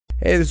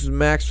Hey, this is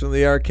Max from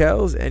the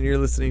Arkells, and you're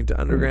listening to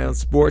Underground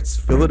Sports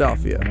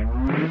Philadelphia.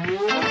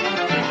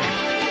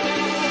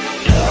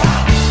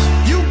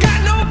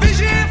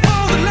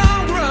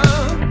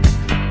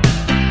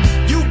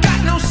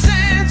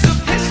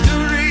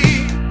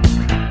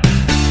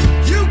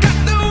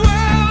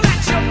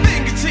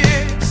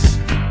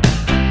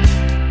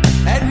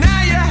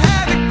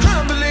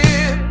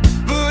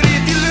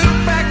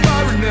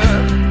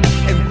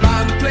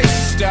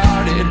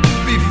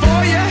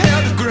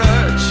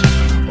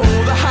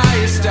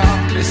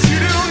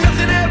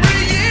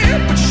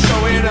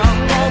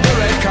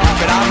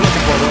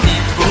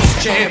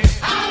 Champ.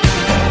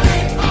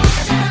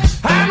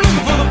 I'm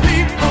looking for the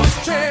people's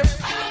champ.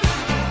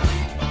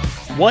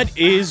 What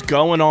is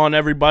going on,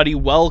 everybody?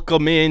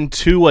 Welcome in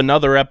to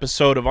another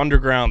episode of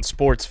Underground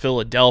Sports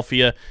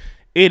Philadelphia.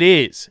 It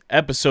is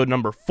episode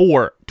number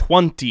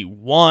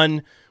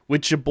 421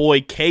 with your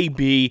boy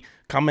KB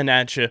coming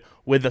at you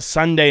with a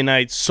Sunday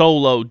night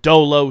solo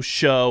dolo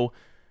show.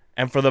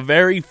 And for the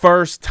very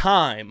first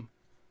time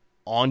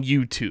on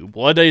YouTube.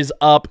 What is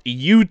up,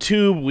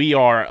 YouTube? We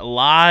are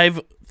live.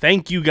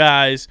 Thank you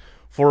guys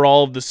for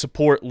all of the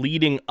support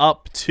leading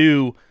up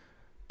to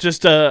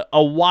just a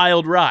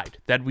wild ride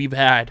that we've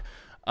had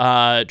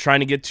trying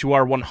to get to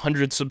our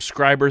 100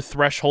 subscriber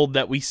threshold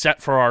that we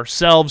set for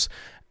ourselves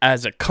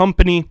as a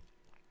company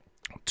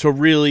to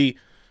really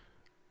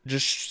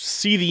just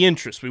see the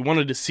interest. We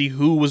wanted to see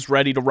who was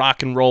ready to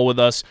rock and roll with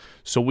us.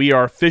 So we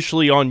are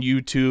officially on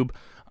YouTube,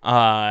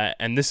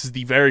 and this is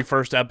the very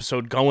first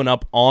episode going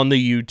up on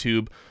the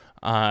YouTube.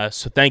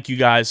 So thank you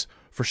guys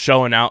for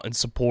showing out and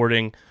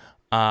supporting.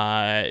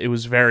 It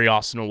was very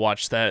awesome to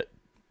watch that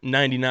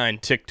 99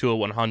 tick to a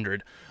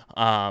 100.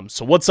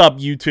 So what's up,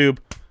 YouTube?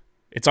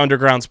 It's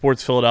Underground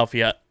Sports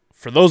Philadelphia.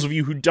 For those of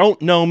you who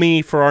don't know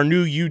me, for our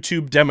new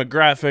YouTube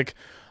demographic,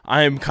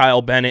 I am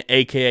Kyle Bennett,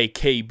 a.k.a.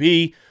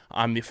 KB.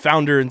 I'm the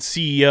founder and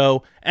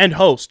CEO and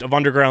host of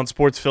Underground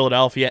Sports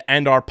Philadelphia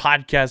and our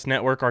podcast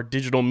network, our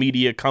digital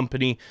media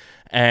company.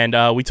 And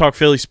we talk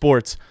Philly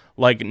sports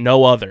like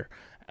no other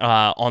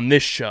on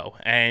this show.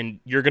 And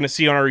you're going to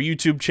see on our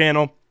YouTube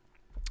channel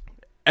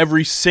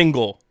every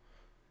single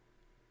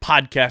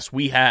podcast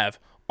we have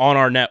on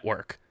our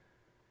network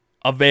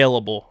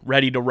available,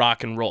 ready to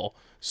rock and roll.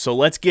 So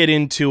let's get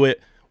into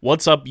it.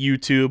 What's up,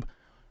 YouTube?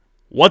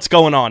 What's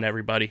going on,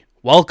 everybody?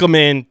 Welcome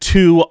in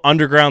to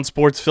Underground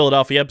Sports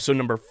Philadelphia, episode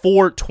number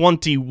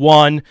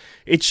 421.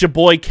 It's your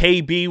boy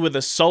KB with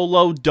a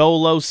solo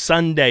dolo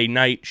Sunday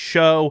night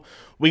show.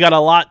 We got a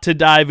lot to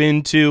dive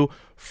into,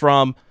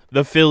 from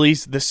the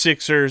Phillies, the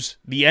Sixers,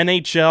 the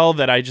NHL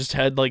that I just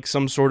had like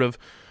some sort of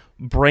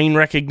brain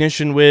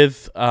recognition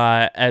with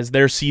as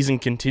their season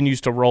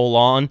continues to roll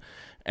on.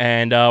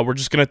 And we're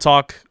just going to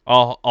talk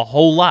a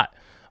whole lot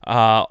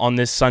on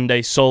this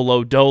Sunday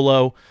solo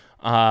dolo.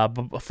 But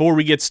before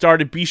we get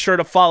started, be sure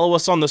to follow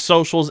us on the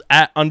socials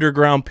at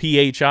Underground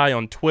PHI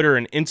on Twitter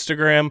and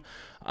Instagram.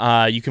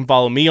 You can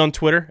follow me on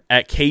Twitter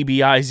at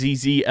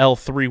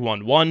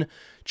KBIZZL311.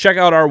 Check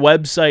out our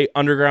website,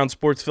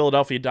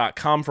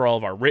 undergroundsportsphiladelphia.com, for all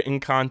of our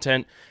written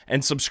content,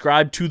 and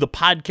subscribe to the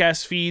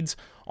podcast feeds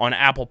on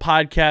Apple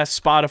Podcasts,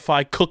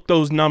 Spotify. Cook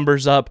those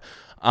numbers up.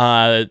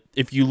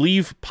 If you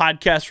leave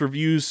podcast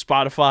reviews,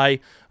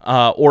 Spotify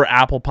or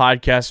Apple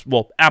Podcasts,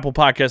 well, Apple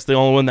Podcasts, the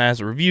only one that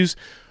has reviews,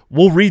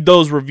 we'll read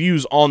those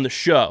reviews on the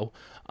show.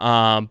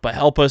 But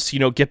help us,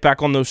 get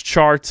back on those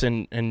charts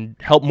and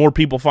help more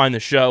people find the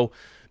show,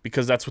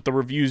 because that's what the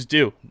reviews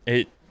do.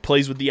 It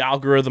plays with the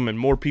algorithm, and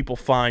more people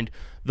find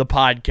the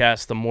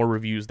podcast, the more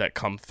reviews that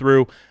come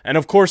through. And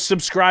of course,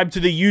 subscribe to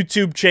the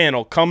YouTube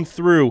channel. Come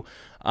through.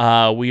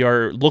 We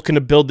are looking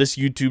to build this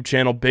YouTube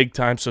channel big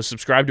time, so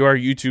subscribe to our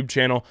YouTube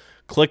channel.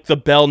 Click the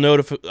bell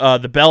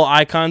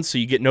icon so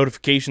you get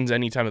notifications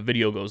anytime a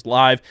video goes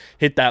live.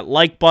 Hit that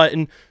like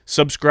button,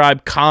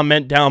 subscribe,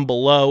 comment down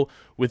below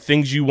with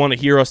things you want to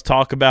hear us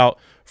talk about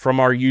from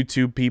our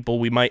YouTube people.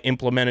 We might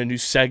implement a new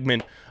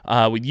segment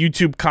with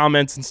YouTube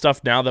comments and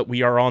stuff now that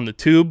we are on the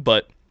tube.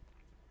 But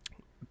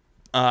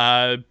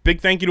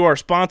big thank you to our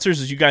sponsors,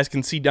 as you guys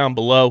can see down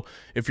below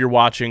if you're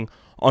watching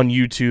on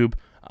YouTube.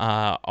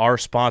 Our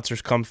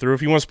sponsors come through.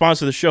 If you want to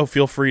sponsor the show,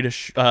 feel free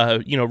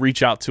to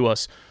reach out to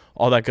us.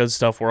 All that good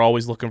stuff. We're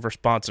always looking for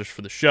sponsors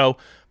for the show.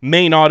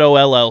 Main Auto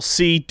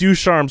LLC,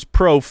 Ducharme's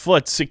Pro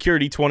Foot,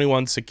 Security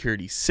 21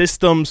 Security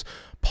Systems,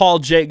 Paul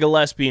J.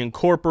 Gillespie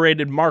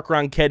Incorporated, Mark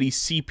Ronchetti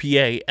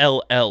CPA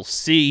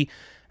LLC,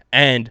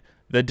 and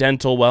the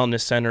Dental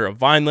Wellness Center of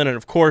Vineland. And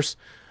of course,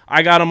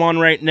 I got them on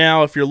right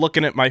now. If you're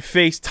looking at my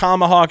face,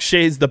 Tomahawk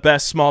Shades, the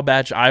best small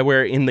batch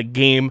eyewear in the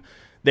game.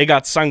 They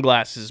got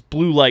sunglasses,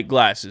 blue light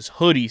glasses,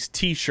 hoodies,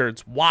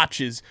 t-shirts,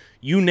 watches,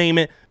 you name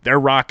it, they're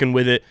rocking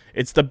with it.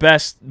 It's the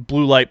best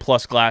blue light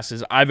plus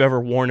glasses I've ever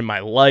worn in my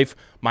life.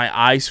 My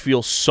eyes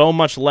feel so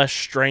much less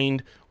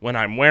strained when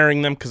I'm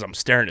wearing them because I'm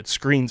staring at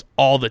screens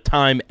all the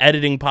time,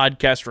 editing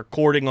podcasts,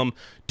 recording them,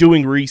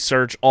 doing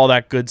research, all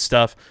that good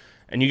stuff.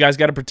 And you guys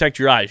got to protect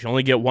your eyes. You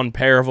only get one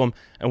pair of them.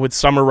 And with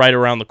summer right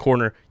around the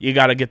corner, you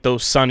got to get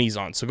those sunnies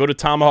on. So go to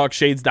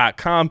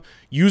TomahawkShades.com.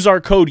 Use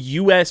our code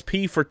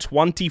USP for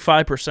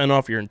 25%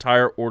 off your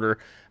entire order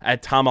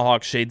at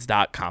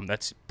TomahawkShades.com.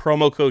 That's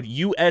promo code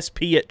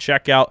USP at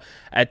checkout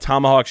at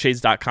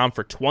TomahawkShades.com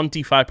for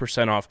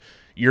 25% off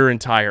your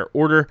entire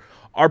order.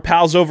 Our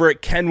pals over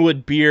at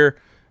Kenwood Beer,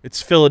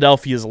 it's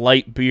Philadelphia's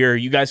light beer.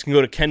 You guys can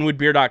go to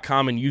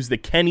kenwoodbeer.com and use the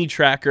Kenny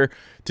tracker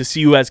to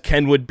see who has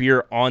Kenwood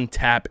Beer on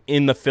tap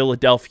in the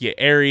Philadelphia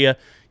area.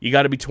 You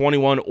got to be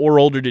 21 or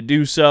older to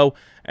do so.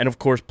 And, of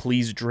course,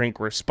 please drink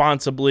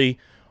responsibly.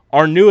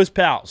 Our newest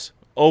pals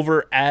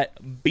over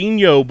at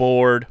Bino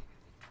Board.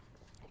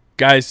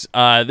 Guys,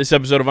 this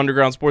episode of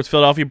Underground Sports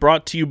Philadelphia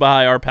brought to you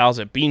by our pals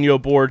at Bino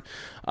Board.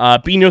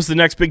 Bino's the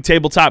next big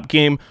tabletop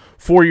game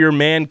for your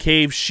man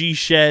cave, she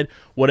shed,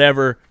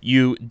 whatever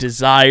you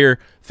desire.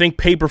 Think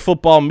paper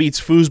football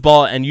meets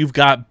foosball, and you've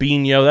got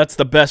Bino. That's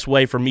the best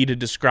way for me to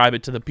describe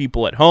it to the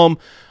people at home.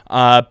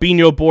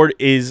 Bino Board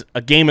is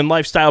a game and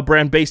lifestyle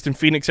brand based in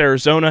Phoenix,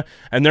 Arizona,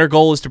 and their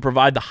goal is to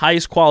provide the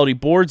highest quality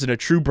boards and a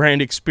true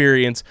brand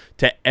experience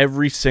to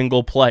every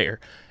single player.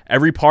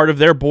 Every part of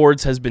their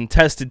boards has been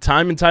tested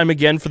time and time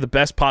again for the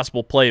best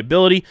possible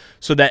playability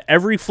so that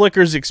every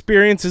Flicker's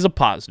experience is a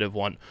positive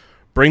one.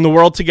 Bring the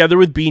world together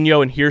with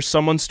Bino and hear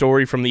someone's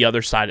story from the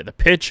other side of the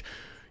pitch.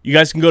 You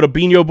guys can go to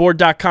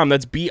binoboard.com.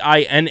 That's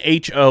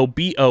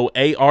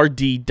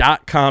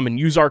BINHOBOARD.com and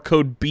use our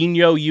code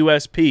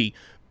BINHOUSP,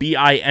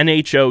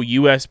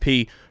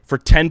 BINHOUSP, for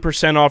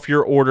 10% off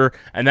your order,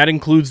 and that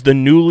includes the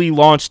newly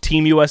launched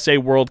Team USA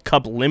World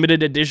Cup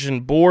limited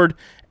edition board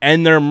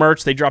and their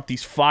merch. They dropped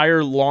these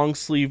fire long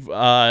sleeve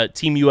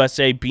Team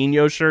USA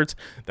Bino shirts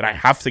that I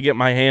have to get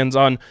my hands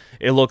on.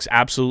 It looks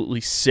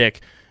absolutely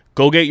sick.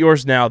 Go get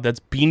yours now. That's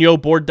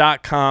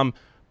binoboard.com,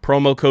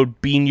 promo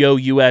code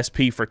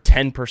BINHOUSP for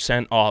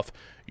 10% off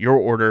your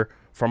order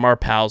from our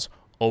pals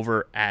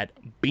over at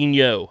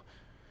Bino.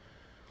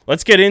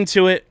 Let's get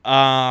into it.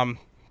 The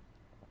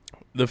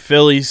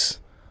Phillies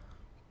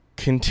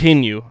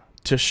continue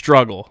to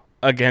struggle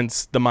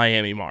against the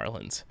Miami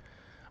Marlins.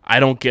 I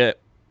don't get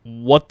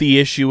what the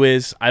issue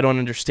is. I don't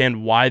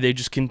understand why they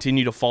just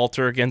continue to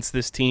falter against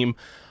this team.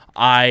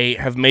 I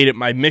have made it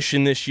my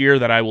mission this year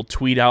that I will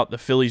tweet out the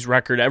Phillies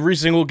record every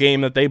single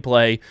game that they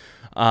play,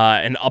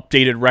 an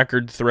updated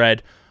record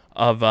thread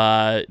of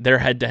their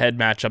head-to-head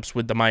matchups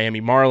with the Miami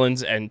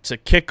Marlins. And to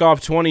kick off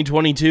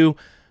 2022,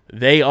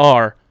 they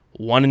are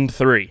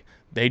 1-3.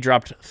 They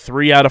dropped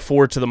 3 out of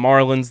 4 to the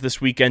Marlins this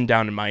weekend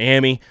down in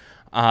Miami.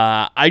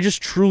 I just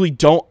truly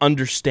don't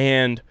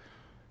understand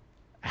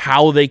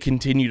how they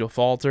continue to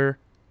falter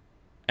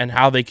and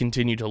how they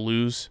continue to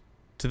lose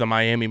to the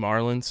Miami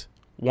Marlins.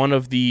 One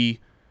of the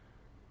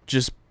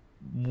just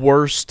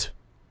worst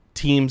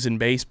teams in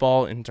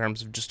baseball in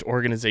terms of just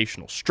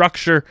organizational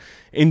structure,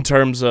 in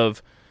terms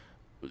of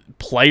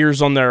players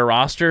on their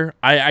roster.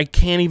 I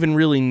can't even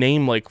really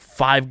name like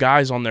 5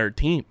 guys on their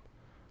team.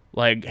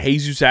 Like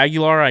Jesus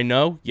Aguilar, I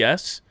know,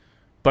 yes.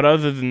 But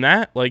other than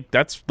that, like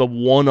that's the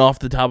one off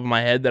the top of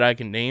my head that I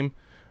can name.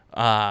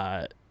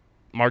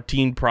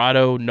 Martin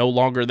Prado, no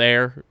longer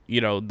there.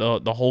 You know,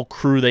 the whole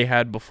crew they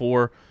had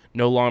before,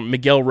 no longer.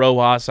 Miguel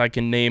Rojas, I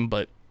can name,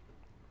 but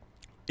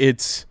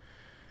it's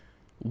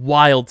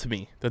wild to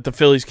me that the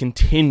Phillies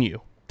continue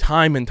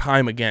time and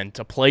time again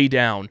to play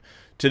down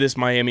to this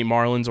Miami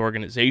Marlins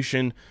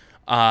organization.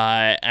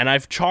 And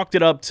I've chalked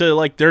it up to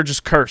like they're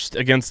just cursed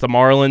against the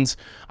Marlins.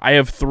 I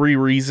have 3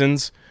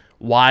 reasons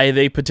why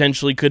they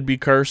potentially could be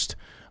cursed.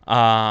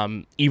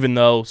 Even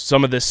though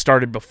some of this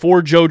started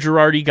before Joe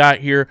Girardi got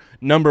here.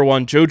 Number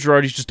 1, Joe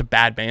Girardi's just a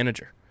bad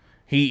manager.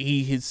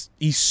 He's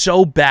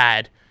so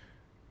bad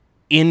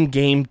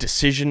in-game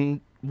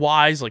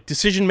decision-wise, like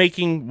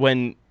decision-making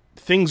when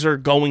things are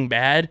going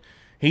bad.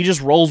 He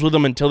just rolls with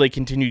them until they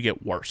continue to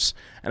get worse.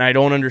 And I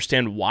don't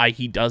understand why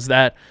he does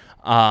that.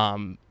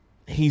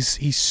 He's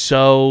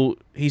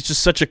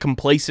just such a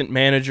complacent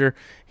manager.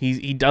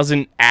 He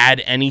doesn't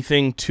add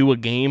anything to a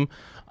game.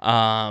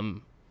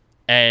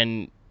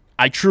 And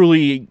I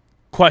truly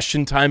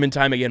question time and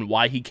time again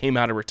why he came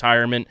out of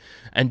retirement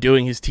and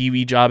doing his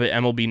TV job at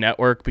MLB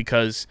Network,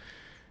 because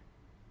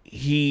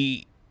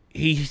he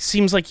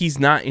seems like he's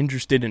not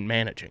interested in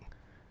managing.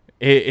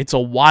 It's a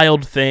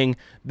wild thing.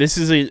 This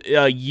is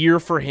a year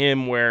for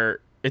him where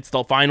it's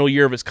the final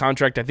year of his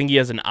contract. I think he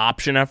has an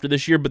option after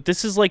this year, but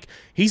this is like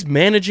he's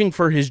managing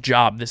for his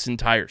job this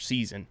entire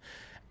season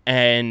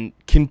and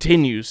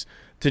continues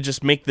to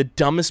just make the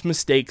dumbest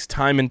mistakes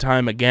time and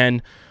time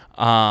again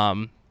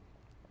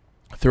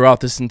throughout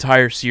this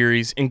entire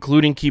series,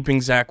 including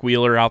keeping Zach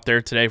Wheeler out there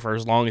today for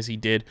as long as he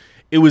did.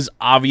 It was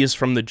obvious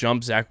from the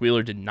jump Zach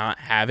Wheeler did not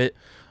have it.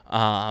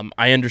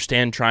 I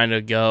understand trying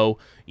to go,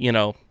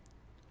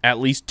 at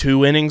least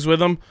 2 innings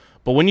with him,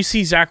 but when you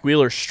see Zach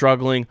Wheeler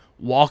struggling,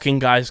 walking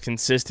guys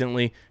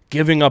consistently,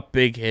 giving up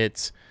big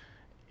hits,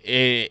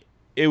 it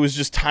was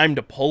just time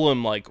to pull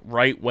him like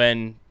right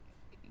when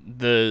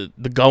the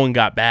going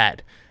got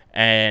bad.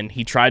 And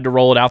he tried to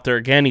roll it out there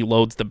again. He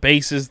loads the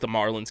bases. The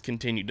Marlins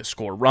continued to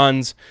score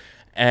runs.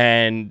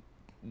 and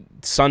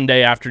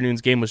Sunday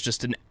afternoon's game was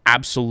just an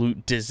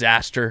absolute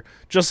disaster,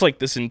 just like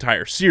this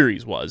entire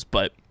series was.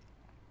 But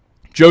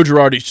Joe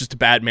Girardi's just a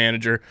bad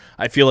manager.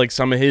 I feel like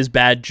some of his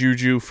bad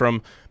juju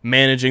from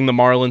managing the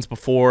Marlins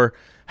before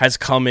has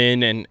come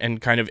in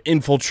and kind of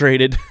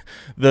infiltrated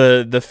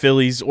the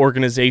Phillies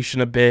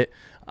organization a bit.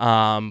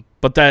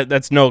 But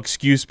that's no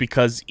excuse,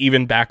 because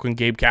even back when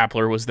Gabe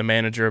Kapler was the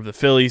manager of the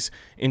Phillies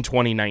in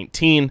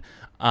 2019,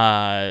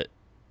 they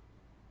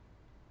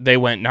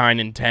went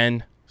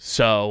 9-10.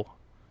 So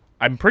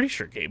I'm pretty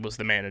sure Gabe was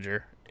the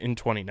manager in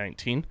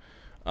 2019,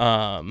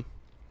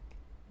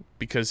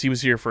 because he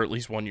was here for at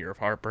least 1 year of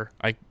Harper.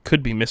 I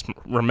could be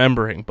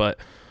misremembering, but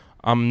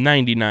I'm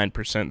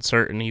 99%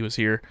 certain he was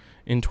here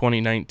in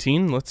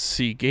 2019. Let's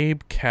see,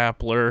 Gabe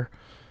Kapler.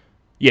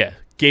 Yeah,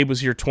 Gabe was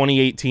here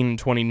 2018 and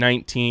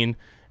 2019,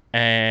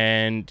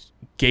 and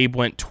Gabe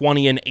went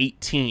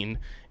 20-18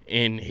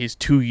 in his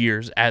 2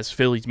 years as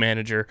Phillies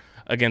manager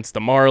against the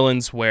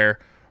Marlins, where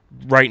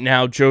right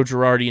now Joe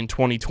Girardi in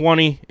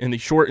 2020 in the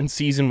shortened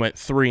season went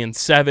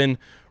 3-7.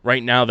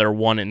 Right now they're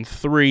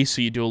 1-3,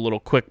 so you do a little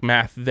quick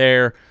math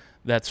there.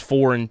 That's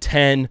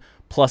 4-10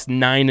 plus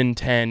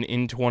 9-10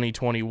 in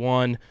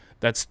 2021.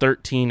 That's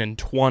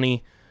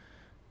 13-20.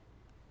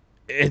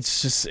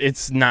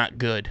 It's not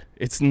good.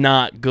 It's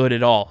not good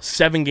at all.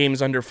 7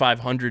 games under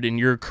 500 in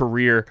your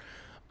career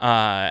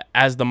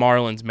as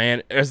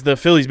the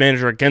Phillies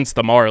manager against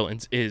the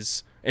Marlins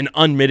is an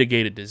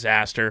unmitigated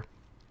disaster.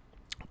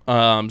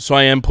 So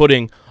I am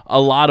putting a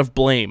lot of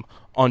blame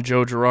on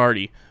Joe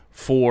Girardi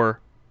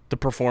for the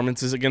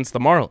performances against the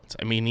Marlins.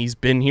 I mean, he's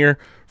been here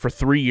for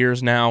 3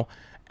 years now,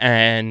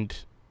 and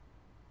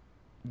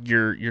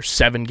you're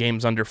 7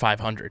 games under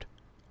 500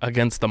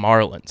 against the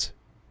Marlins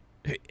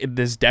in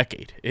this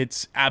decade.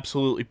 It's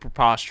absolutely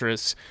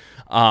preposterous.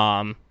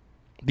 The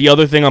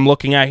other thing I'm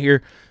looking at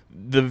here,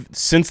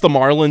 since the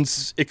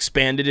Marlins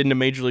expanded into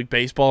Major League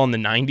Baseball in the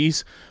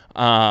 90s,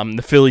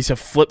 the Phillies have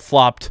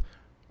flip-flopped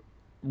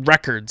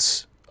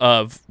records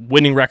of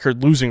winning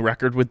record, losing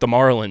record with the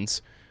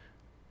Marlins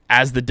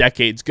as the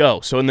decades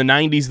go. So in the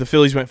 90s, the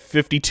Phillies went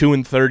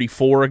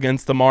 52-34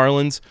 against the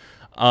Marlins.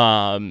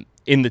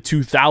 In the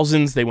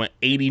 2000s, they went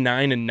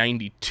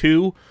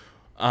 89-92,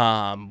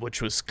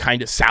 which was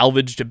kind of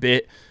salvaged a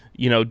bit,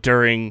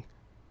 during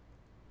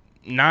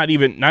not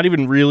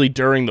even really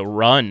during the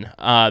run.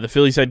 The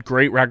Phillies had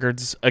great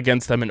records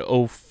against them in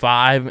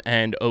 2005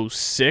 and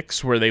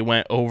 2006, where they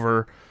went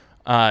over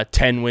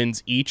 10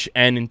 wins each,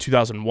 and in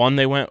 2001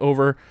 they went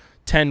over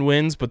 10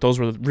 wins, but those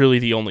were really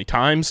the only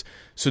times.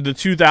 So the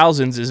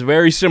 2000s is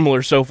very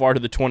similar so far to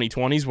the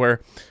 2020s,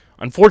 where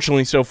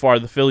unfortunately so far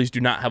the Phillies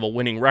do not have a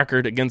winning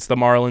record against the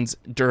Marlins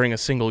during a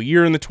single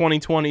year in the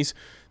 2020s.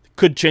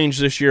 Could change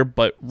this year,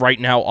 but right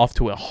now off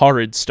to a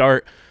horrid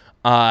start.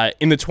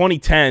 In the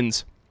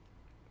 2010s,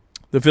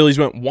 the Phillies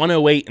went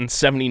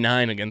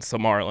 108-79 against the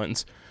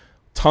Marlins.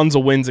 Tons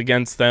of wins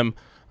against them.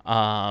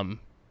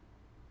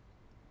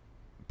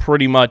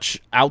 Pretty much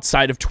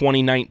outside of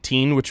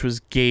 2019, which was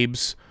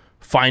Gabe's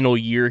final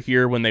year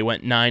here when they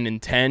went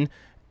 9-10.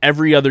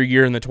 Every other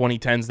year in the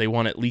 2010s, they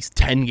won at least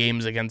 10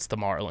 games against the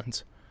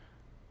Marlins.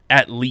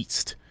 At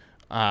least.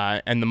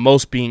 And the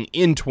most being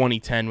in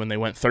 2010 when they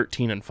went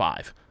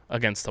 13-5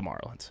 against the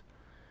Marlins.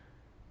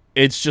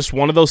 It's just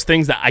one of those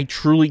things that I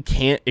truly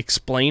can't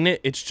explain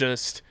it. It's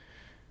just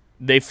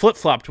they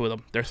flip-flopped with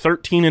them. They're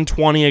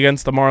 13-20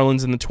 against the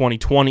Marlins in the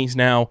 2020s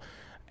now,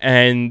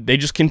 and they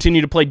just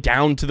continue to play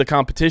down to the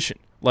competition.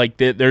 Like,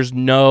 there's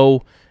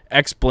no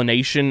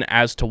explanation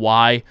as to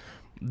why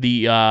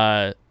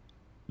the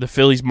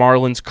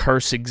Phillies-Marlins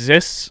curse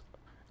exists,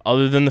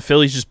 other than the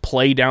Phillies just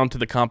play down to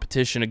the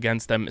competition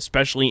against them,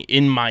 especially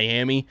in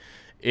Miami.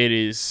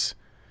 It's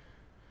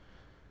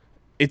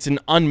an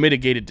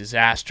unmitigated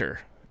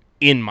disaster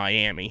in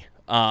Miami.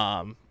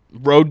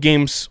 Road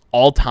games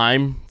all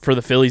time for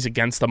the Phillies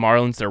against the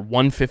Marlins, they're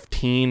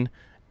 115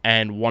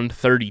 and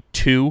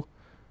 132,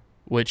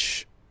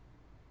 which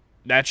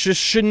that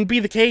just shouldn't be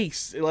the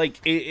case. Like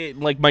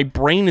my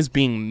brain is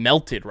being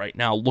melted right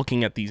now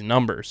looking at these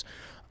numbers.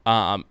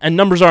 And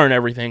numbers aren't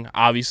everything,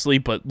 obviously,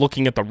 but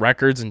looking at the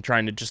records and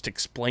trying to just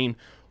explain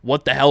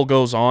what the hell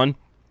goes on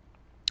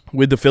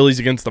with the Phillies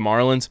against the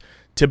Marlins,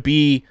 to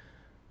be,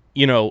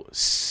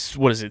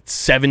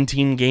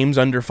 17 games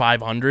under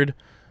 500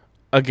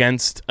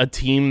 against a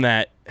team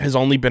that has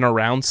only been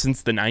around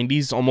since the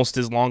 90s, almost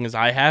as long as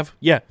I have.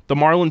 Yeah, the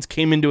Marlins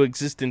came into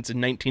existence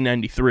in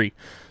 1993.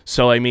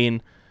 So, I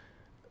mean,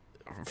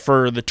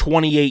 for the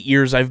 28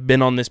 years I've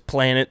been on this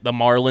planet, the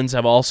Marlins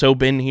have also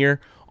been here,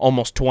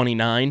 almost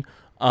 29.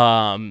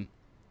 And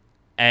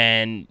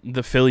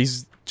the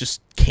Phillies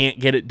just can't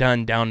get it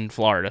done down in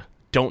Florida.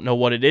 Don't know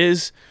what it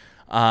is.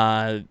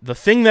 The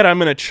thing that I'm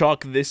going to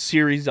chalk this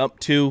series up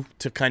to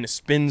kind of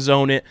spin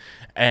zone it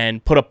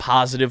and put a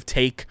positive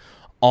take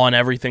on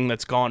everything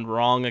that's gone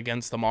wrong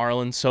against the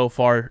Marlins so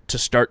far to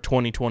start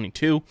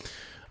 2022.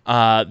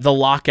 The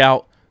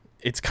lockout,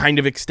 it's kind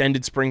of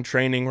extended spring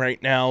training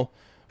right now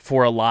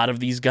for a lot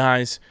of these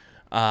guys.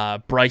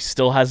 Bryce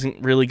still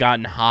hasn't really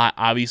gotten hot.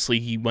 Obviously,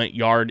 he went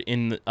yard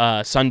in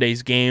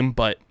Sunday's game,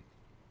 but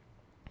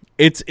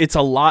it's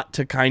a lot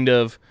to kind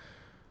of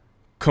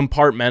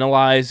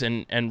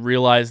compartmentalize and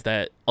realize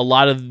that a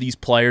lot of these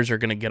players are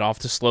going to get off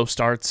to slow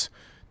starts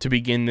to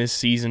begin this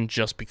season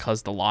just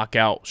because the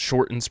lockout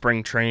shortened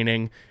spring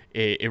training.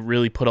 It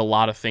really put a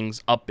lot of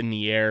things up in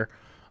the air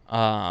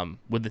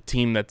with the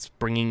team that's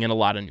bringing in a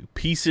lot of new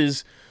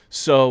pieces.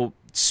 So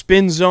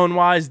spin zone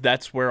wise,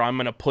 that's where I'm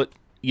going to put,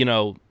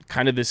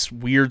 kind of this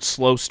weird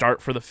slow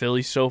start for the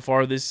Phillies so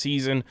far this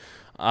season,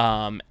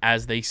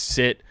 as they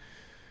sit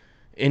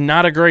in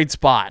not a great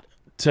spot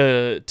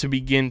to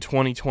begin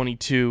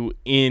 2022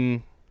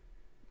 in,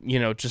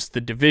 just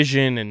the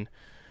division. And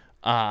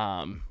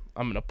I'm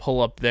going to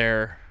pull up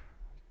their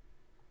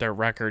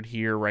record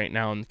here right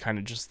now and kind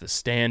of just the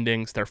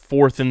standings. They're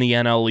 4th in the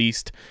NL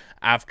East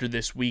after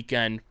this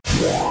weekend.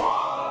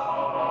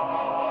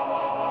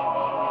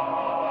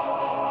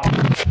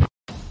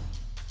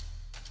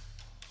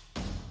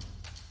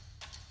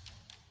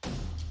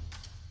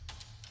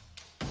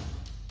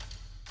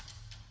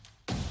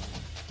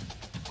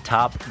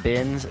 Top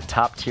bins,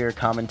 top tier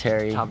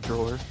commentary. Top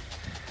drawer,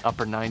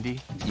 upper 90.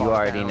 You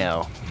already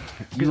know.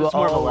 You it's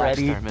more of a last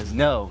term, isn't it?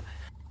 No.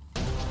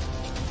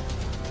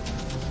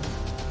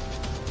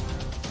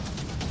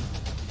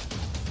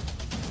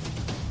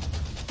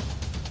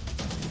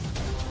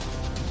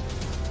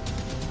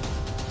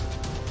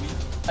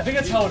 I think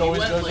that's how it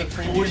always goes. Like at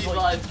previous,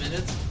 45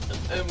 minutes,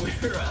 and we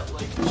were at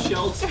like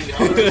Chelsea.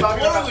 I was like,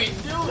 what are we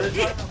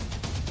doing?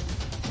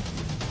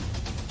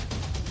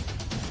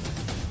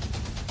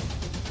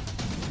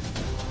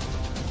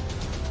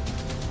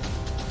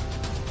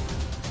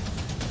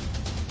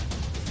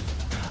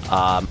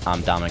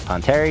 I'm Dominic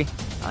Ponteri.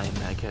 I am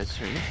Matt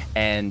Ketcher.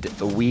 And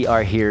we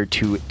are here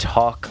to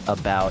talk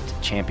about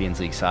Champions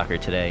League soccer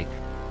today.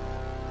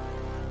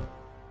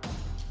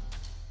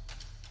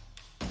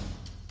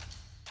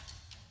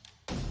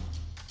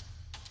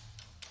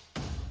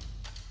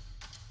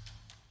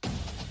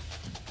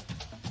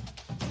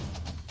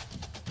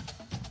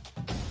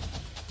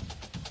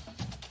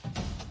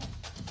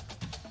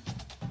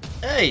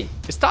 Hey,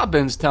 It's Top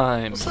Bins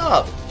time. what's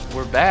up?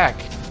 We're back.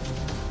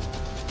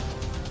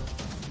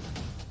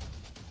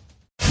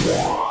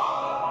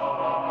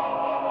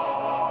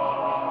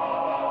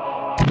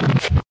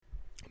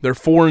 They're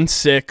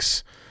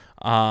 4-6,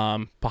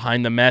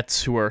 behind the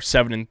Mets, who are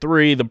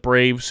 7-3, the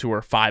Braves, who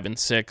are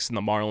 5-6, and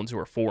the Marlins, who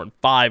are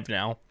 4-5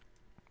 now.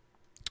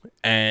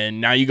 And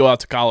now you go out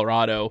to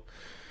Colorado,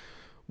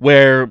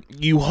 where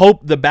you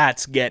hope the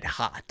bats get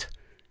hot.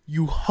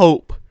 You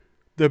hope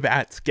the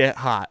bats get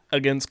hot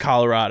against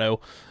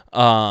Colorado.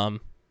 The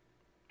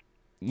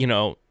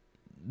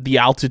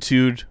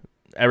altitude,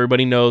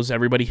 everybody knows,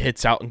 everybody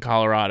hits out in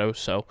Colorado,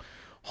 so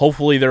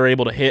hopefully they're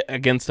able to hit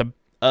against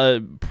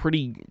a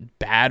pretty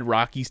bad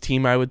Rockies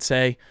team, I would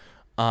say.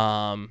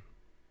 They're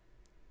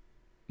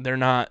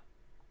not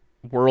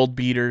world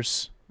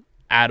beaters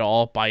at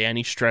all by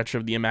any stretch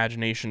of the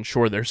imagination.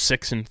 Sure, they're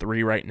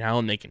 6-3 right now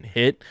and they can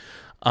hit,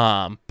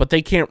 but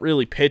they can't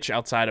really pitch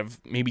outside of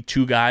maybe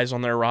 2 guys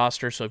on their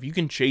roster. So if you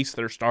can chase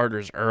their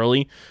starters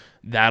early,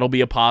 that'll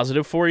be a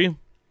positive for you.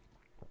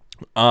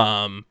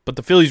 But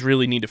the Phillies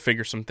really need to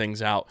figure some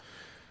things out,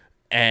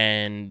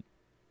 and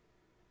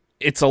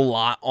it's a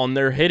lot on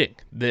their hitting.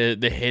 The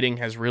hitting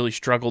has really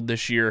struggled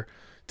this year,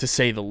 to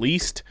say the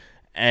least,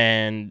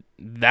 and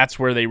that's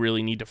where they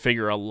really need to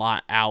figure a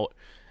lot out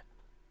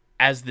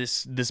as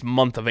this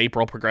month of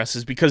April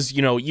progresses, because,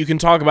 you can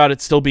talk about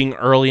it still being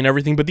early and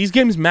everything, but these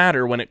games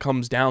matter when it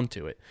comes down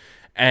to it.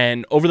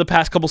 And over the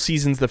past couple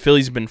seasons, the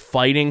Phillies have been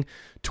fighting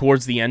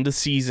towards the end of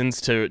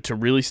seasons to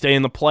really stay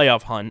in the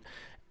playoff hunt,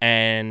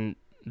 and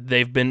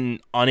they've been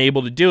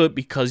unable to do it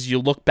because you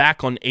look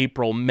back on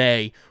April,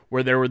 May,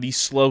 where there were these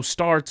slow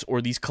starts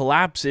or these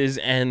collapses,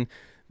 and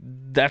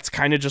that's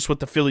kind of just what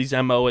the Phillies'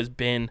 MO has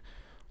been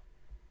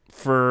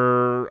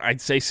for,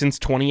 I'd say, since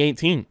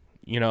 2018.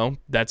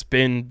 That's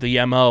been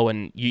the MO,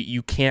 and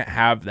you can't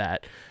have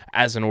that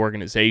as an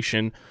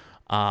organization.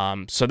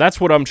 So that's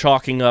what I'm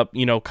chalking up,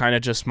 kind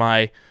of just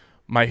my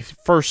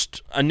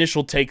first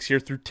initial takes here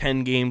through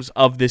 10 games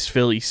of this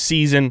Phillies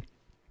season.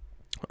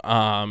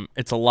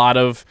 It's a lot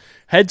of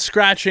head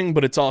scratching,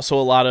 but it's also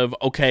a lot of,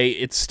 okay,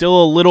 it's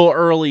still a little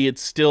early.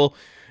 It's still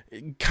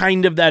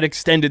kind of that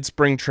extended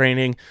spring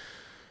training.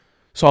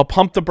 So I'll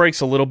pump the brakes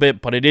a little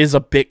bit, but it is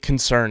a bit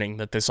concerning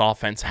that this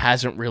offense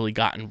hasn't really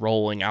gotten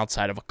rolling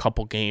outside of a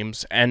couple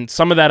games. And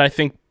some of that, I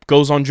think,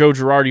 goes on Joe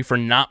Girardi for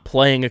not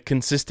playing a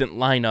consistent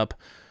lineup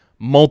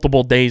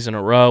multiple days in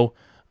a row,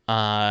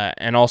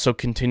 and also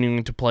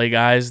continuing to play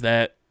guys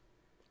that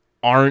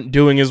aren't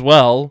doing as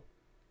well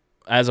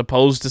as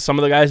opposed to some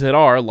of the guys that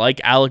are,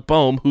 like Alec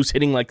Boehm, who's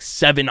hitting like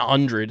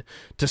 700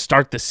 to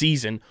start the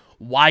season.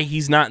 Why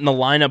he's not in the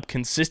lineup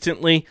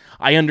consistently,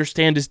 I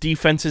understand his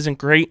defense isn't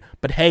great,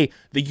 but hey,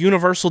 the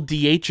universal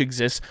DH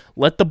exists.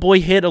 Let the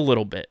boy hit a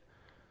little bit.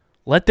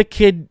 Let the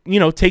kid,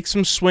 take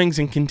some swings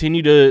and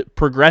continue to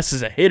progress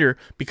as a hitter,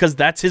 because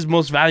that's his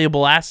most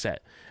valuable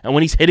asset. And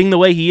when he's hitting the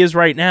way he is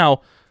right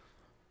now,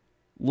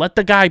 let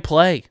the guy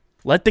play.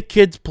 Let the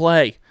kids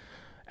play.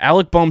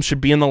 Alec Bohm should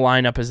be in the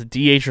lineup as a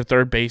DH or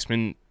third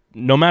baseman,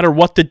 no matter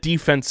what the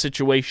defense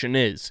situation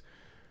is,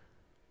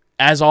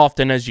 as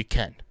often as you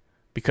can.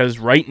 Because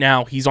right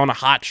now, he's on a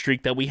hot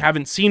streak that we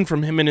haven't seen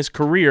from him in his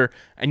career,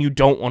 and you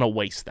don't want to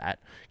waste that.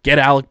 Get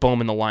Alec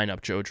Bohm in the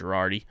lineup, Joe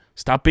Girardi.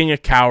 Stop being a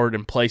coward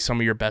and play some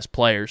of your best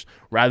players,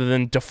 rather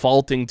than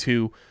defaulting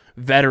to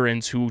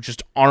veterans who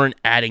just aren't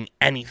adding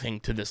anything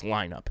to this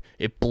lineup.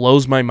 It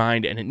blows my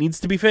mind, and it needs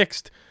to be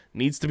fixed.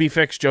 Needs to be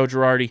fixed, Joe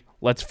Girardi.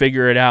 Let's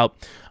figure it out.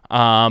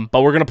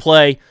 But we're going to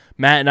play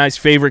Matt and I's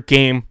favorite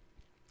game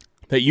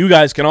that you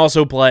guys can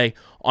also play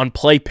on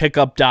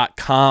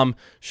playpickup.com.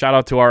 Shout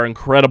out to our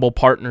incredible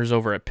partners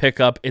over at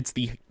Pickup. It's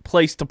the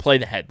place to play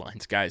the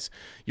headlines, guys.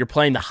 You're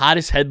playing the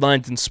hottest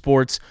headlines in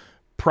sports.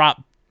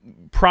 Prop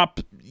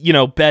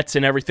bets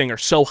and everything are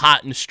so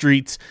hot in the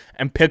streets,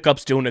 and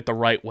Pickup's doing it the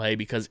right way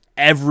because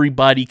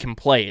everybody can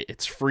play it.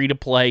 It's free to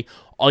play.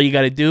 All you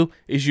got to do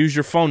is use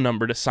your phone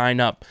number to sign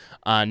up.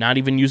 Not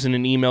even using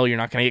an email. You're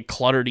not going to get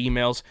cluttered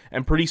emails.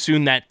 And pretty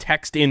soon that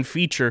text-in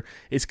feature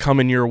is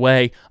coming your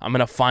way. I'm going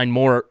to find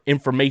more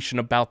information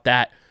about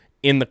that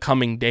in the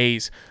coming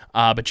days.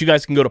 But you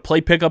guys can go to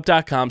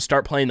playpickup.com,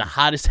 start playing the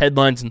hottest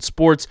headlines in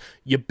sports.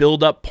 You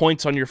build up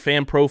points on your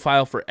fan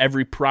profile for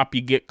every prop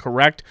you get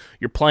correct.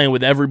 You're playing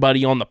with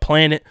everybody on the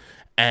planet.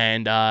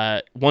 And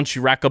once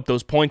you rack up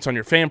those points on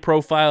your fan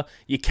profile,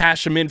 you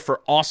cash them in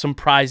for awesome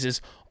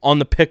prizes on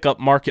the Pickup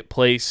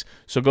Marketplace.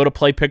 So go to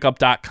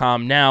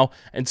playpickup.com now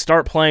and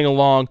start playing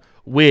along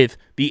with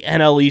the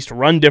NL East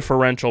run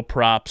differential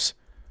props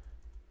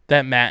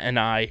that Matt and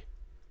I...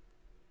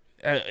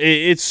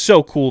 it's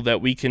so cool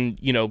that we can,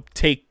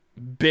 take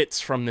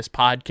bits from this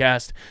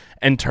podcast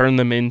and turn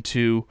them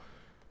into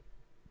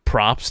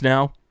props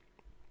now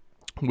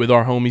with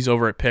our homies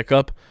over at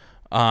Pickup.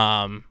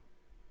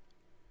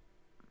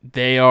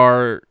 They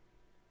are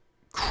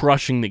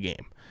crushing the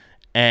game.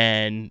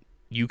 And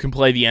you can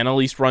play the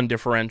NL East run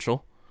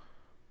differential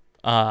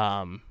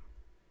on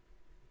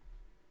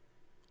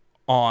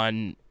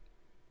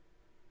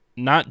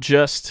not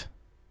just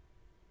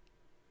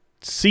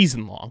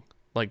season long,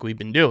 like we've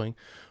been doing,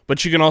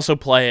 but you can also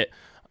play it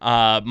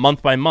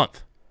month by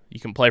month.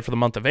 You can play for the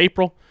month of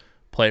April,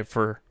 play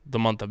for the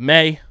month of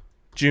May,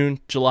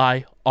 June,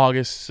 July,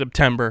 August,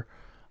 September,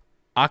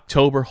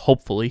 October,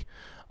 hopefully.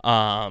 So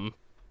I'm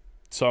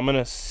going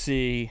to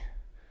see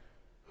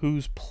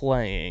who's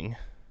playing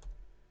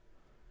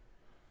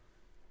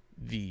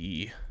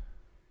the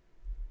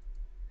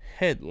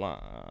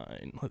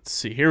headline. Let's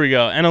see. Here we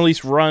go. NL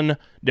East run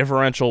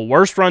differential,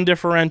 worst run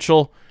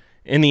differential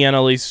in the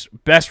NL East,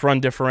 best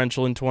run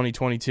differential in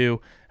 2022,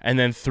 and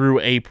then through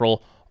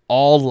April,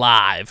 all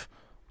live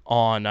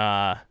on,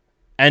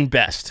 and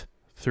best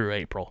through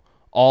April,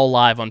 all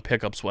live on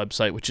Pickup's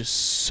website, which is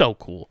so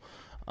cool.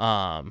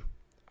 I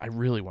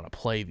really want to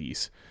play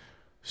these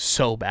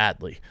so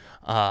badly.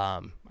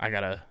 I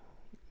got to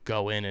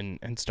go in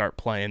and start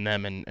playing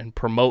them and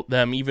promote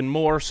them even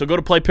more. So go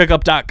to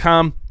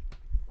playpickup.com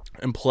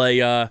and play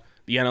the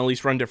NL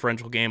East run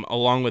differential game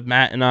along with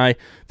Matt and I.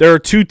 There are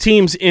two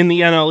teams in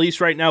the NL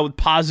East right now with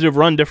positive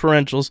run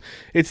differentials.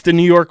 It's the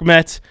New York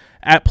Mets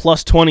at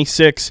plus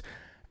 26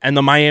 and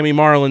the Miami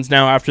Marlins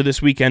now after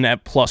this weekend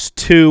at plus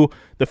 2.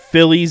 The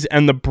Phillies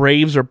and the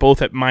Braves are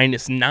both at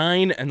minus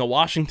 9 and the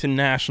Washington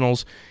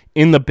Nationals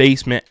in the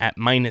basement at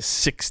minus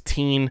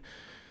 16.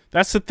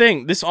 That's the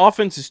thing. This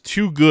offense is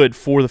too good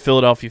for the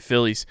Philadelphia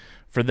Phillies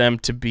for them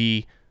to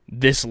be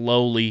this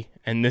lowly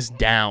and this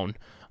down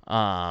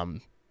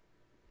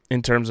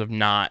in terms of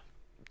not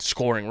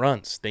scoring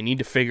runs. They need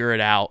to figure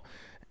it out.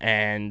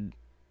 And,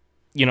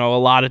 a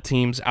lot of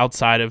teams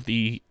outside of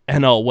the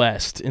NL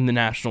West in the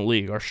National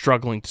League are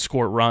struggling to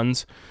score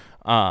runs.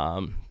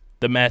 The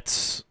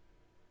Mets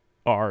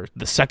are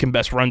the second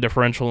best run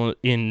differential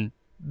in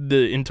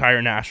the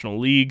entire National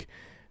League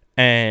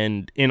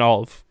and in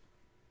all of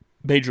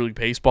Major League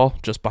Baseball,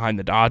 just behind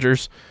the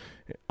Dodgers.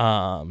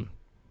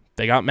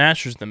 They got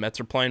Masters. The Mets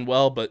are playing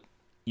well, but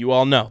you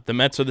all know the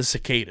Mets are the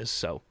Cicadas,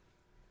 so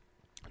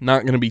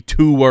not going to be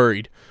too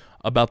worried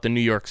about the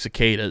New York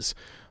Cicadas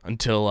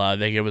until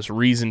they give us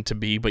reason to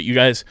be. But you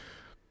guys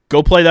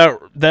go play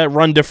that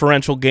run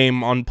differential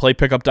game on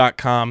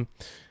playpickup.com.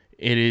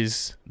 It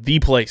is the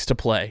place to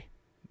play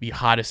the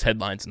hottest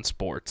headlines in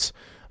sports.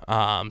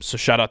 So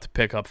shout out to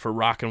Pickup for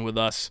rocking with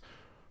us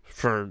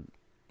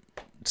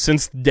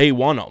since day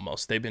one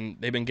almost. They've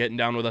been getting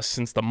down with us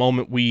since the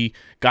moment we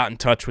got in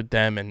touch with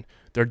them, and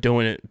they're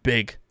doing it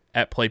big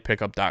at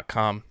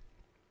playpickup.com.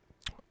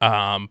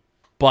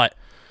 But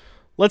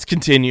let's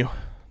continue.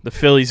 The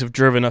Phillies have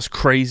driven us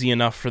crazy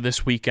enough for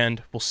this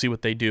weekend. We'll see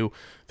what they do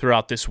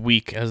throughout this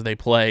week as they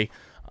play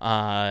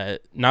not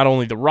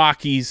only the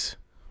Rockies,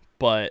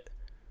 but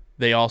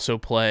they also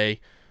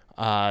play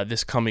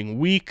this coming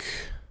week,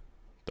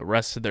 the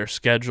rest of their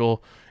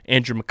schedule.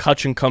 Andrew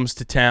McCutchen comes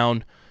to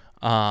town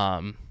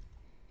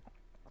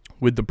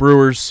with the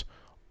Brewers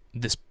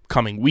this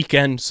coming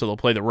weekend, so they'll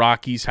play the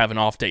Rockies, have an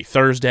off day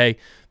Thursday.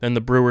 Then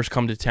the Brewers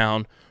come to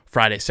town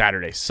Friday,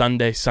 Saturday,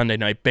 Sunday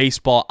night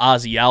baseball.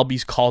 Ozzie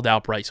Albies called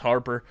out Bryce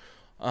Harper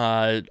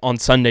on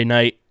Sunday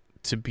night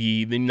to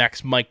be the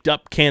next mic'd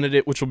up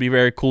candidate, which will be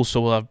very cool.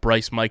 So we'll have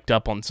Bryce mic'd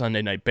up on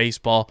Sunday night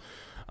baseball.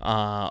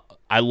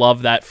 I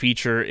love that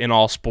feature in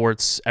all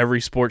sports.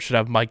 Every sport should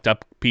have mic'd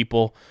up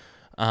people.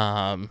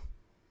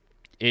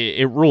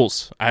 It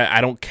rules.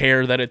 I don't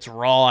care that it's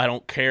raw. I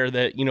don't care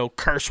that,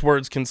 curse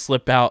words can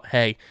slip out.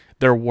 Hey,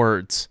 they're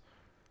words.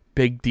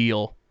 Big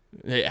deal.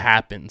 It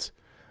happens.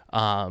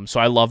 So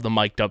I love the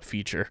mic'd up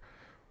feature.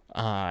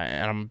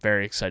 And I'm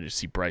very excited to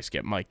see Bryce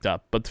get mic'd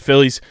up. But the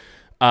Phillies,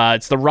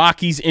 it's the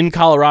Rockies in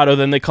Colorado.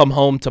 Then they come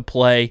home to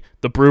play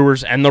the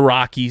Brewers and the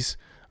Rockies.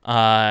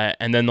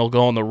 And then they'll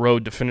go on the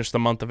road to finish the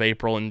month of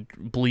April and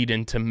bleed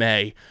into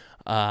May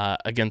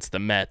against the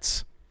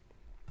Mets.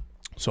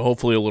 So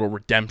hopefully a little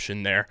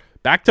redemption there.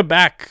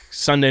 Back-to-back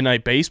Sunday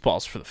night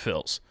baseballs for the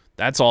Phils.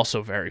 That's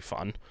also very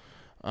fun.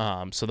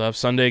 So they'll have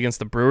Sunday against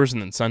the Brewers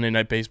and then Sunday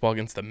night baseball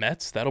against the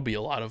Mets. That'll be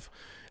a lot of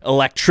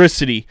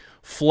electricity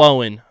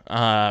flowing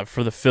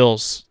for the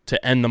Phils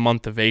to end the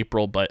month of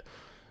April. But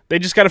they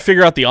just got to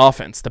figure out the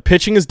offense. The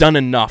pitching is done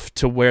enough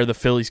to where the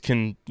Phillies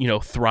can,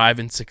 thrive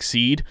and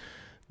succeed.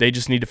 They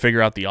just need to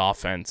figure out the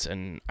offense,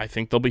 and I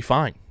think they'll be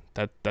fine.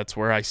 That's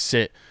where I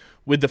sit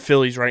with the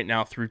Phillies right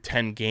now through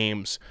 10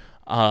 games.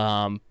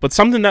 But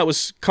something that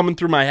was coming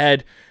through my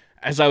head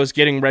as I was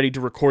getting ready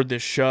to record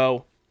this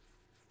show,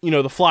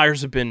 the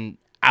Flyers have been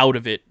out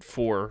of it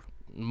for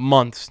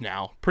months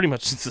now, pretty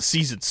much since the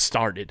season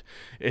started.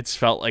 It's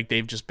felt like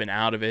they've just been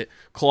out of it.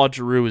 Claude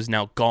Giroux is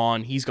now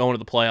gone. He's going to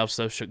the playoffs,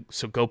 though,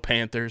 so go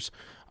Panthers.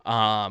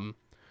 But,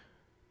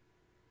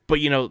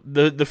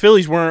 the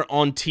Phillies weren't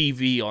on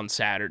TV on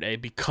Saturday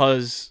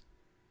because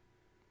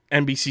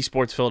NBC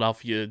Sports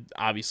Philadelphia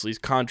obviously is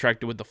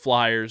contracted with the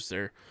Flyers.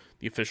 They're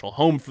the official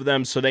home for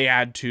them, so they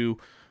had to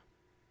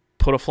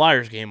put a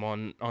Flyers game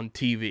on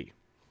TV.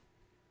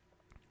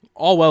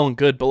 All well and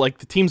good, but,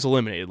 the team's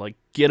eliminated.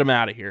 Get them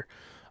out of here.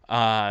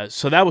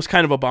 So that was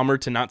kind of a bummer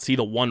to not see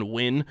the one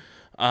win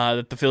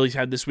that the Phillies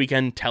had this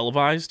weekend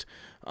televised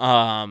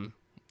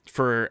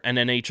for an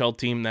NHL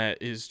team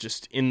that is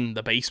just in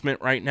the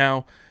basement right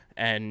now,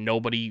 and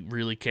nobody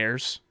really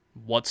cares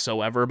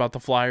whatsoever about the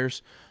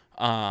Flyers.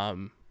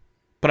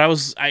 But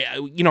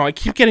I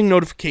keep getting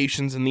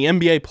notifications, and the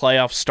NBA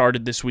playoffs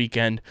started this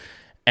weekend,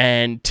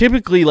 and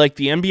typically,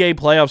 the NBA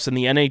playoffs and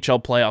the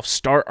NHL playoffs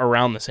start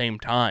around the same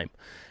time,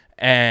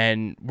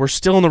 and we're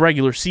still in the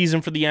regular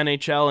season for the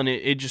NHL, and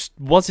it just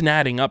wasn't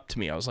adding up to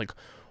me. I was like,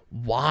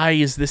 why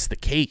is this the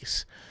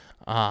case?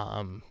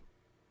 Why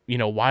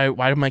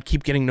do I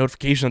keep getting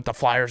notification that the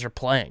Flyers are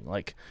playing?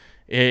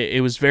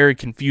 It was very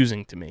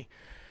confusing to me.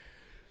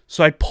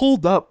 So I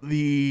pulled up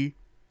the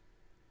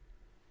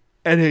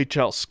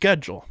NHL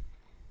schedule.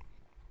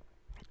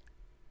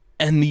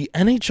 And the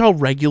NHL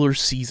regular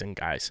season,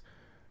 guys,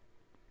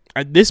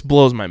 this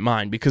blows my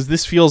mind because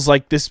this feels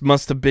like this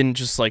must have been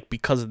just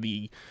because of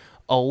the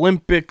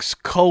Olympics,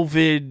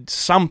 COVID,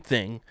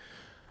 something.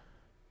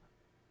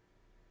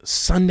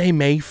 Sunday,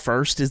 May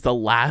 1st is the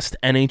last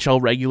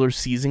NHL regular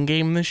season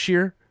game this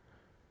year.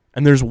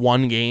 And there's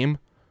one game.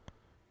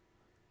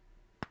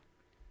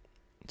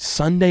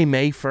 Sunday,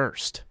 May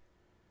 1st.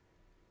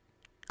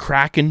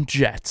 Kraken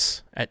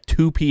Jets at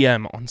 2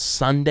 p.m. on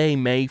Sunday,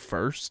 May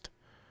 1st.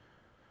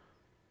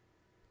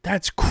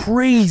 That's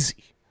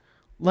crazy.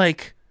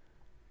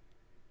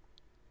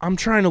 I'm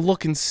trying to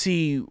look and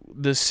see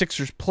the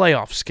Sixers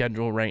playoff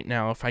schedule right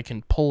now, if I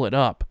can pull it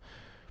up.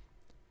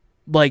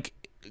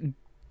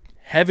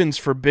 Heavens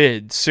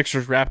forbid,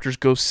 Sixers-Raptors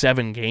go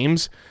 7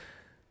 games.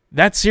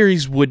 That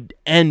series would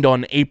end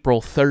on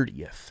April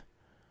 30th.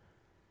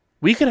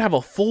 We could have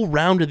a full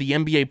round of the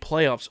NBA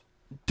playoffs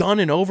done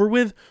and over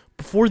with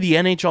before the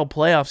NHL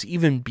playoffs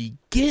even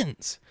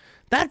begins.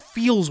 That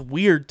feels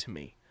weird to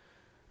me.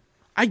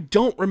 I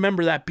don't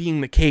remember that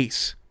being the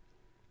case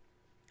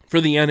for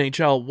the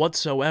NHL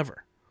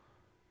whatsoever.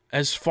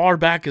 As far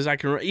back as I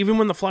can remember, even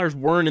when the Flyers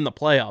weren't in the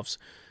playoffs,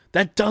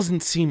 that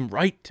doesn't seem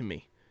right to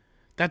me.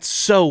 That's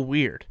so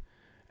weird.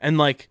 And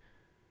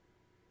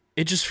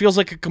it just feels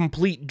like a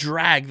complete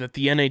drag that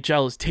the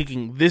NHL is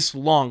taking this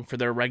long for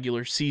their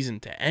regular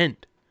season to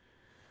end.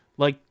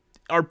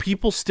 Are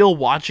people still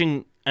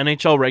watching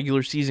NHL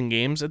regular season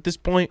games at this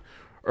point?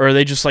 Or are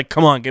they just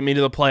come on, get me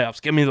to the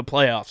playoffs. Get me to the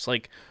playoffs.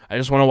 I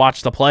just want to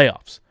watch the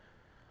playoffs.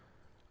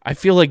 I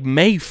feel like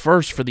May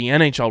 1st for the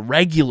NHL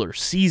regular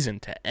season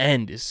to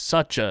end is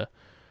such a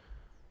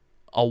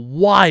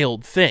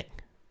wild thing.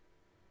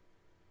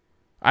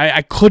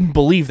 I couldn't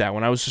believe that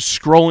when I was just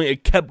scrolling.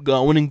 It kept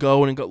going and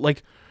going and go.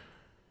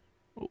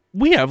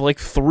 We have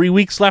 3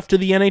 weeks left of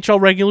the NHL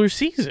regular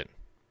season.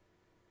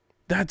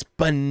 That's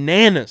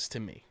bananas to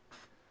me.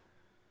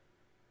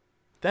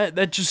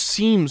 That just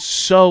seems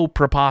so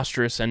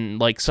preposterous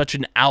and such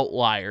an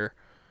outlier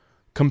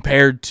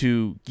compared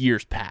to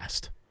years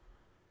past.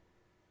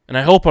 And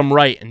I hope I'm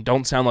right and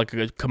don't sound like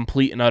a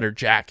complete and utter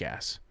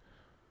jackass.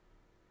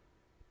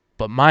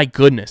 But my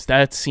goodness,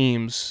 that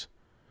seems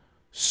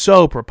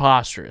so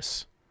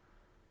preposterous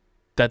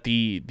that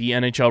the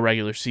NHL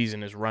regular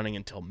season is running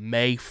until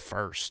May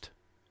 1st.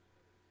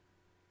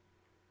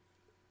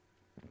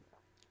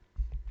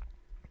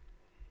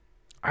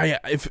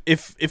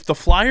 If the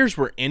Flyers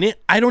were in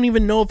it, I don't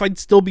even know if I'd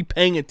still be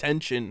paying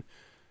attention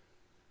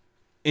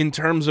in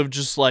terms of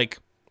just like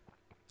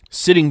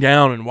sitting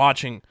down and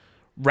watching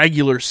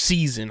regular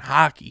season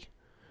hockey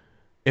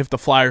if the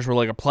Flyers were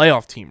like a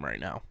playoff team right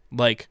now.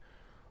 Like,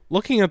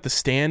 looking at the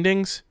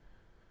standings,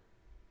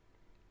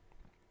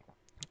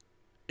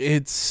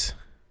 it's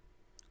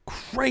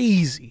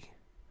crazy.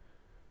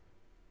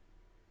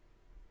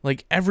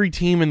 Like, every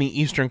team in the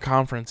Eastern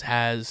Conference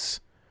has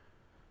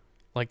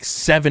like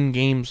 7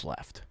 games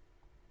left.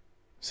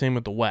 Same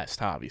with the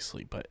West,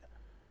 obviously, but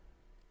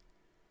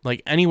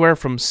like anywhere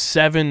from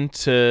 5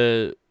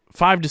 to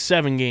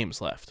 7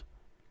 games left.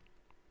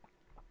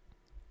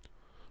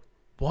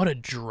 What a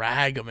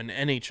drag of an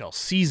NHL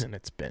season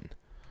it's been.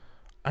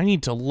 I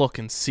need to look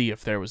and see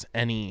if there was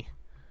any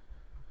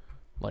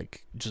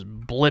like just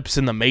blips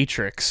in the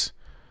matrix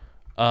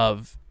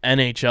of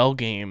NHL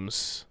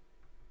games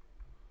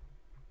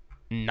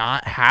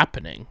not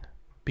happening,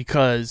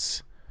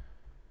 because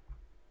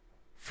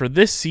for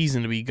this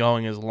season to be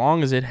going as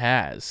long as it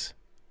has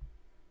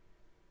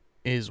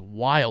is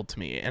wild to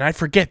me. And I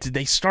forget, did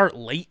they start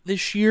late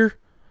this year?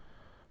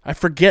 I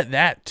forget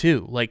that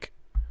too. Like,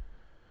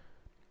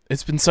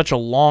 it's been such a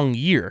long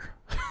year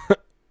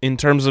in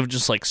terms of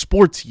just like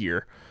sports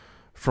year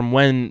from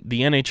when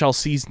the NHL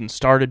season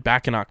started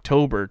back in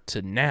October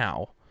to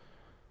now.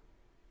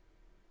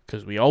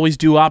 Because we always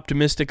do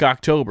Optimistic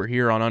October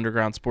here on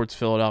Underground Sports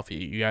Philadelphia.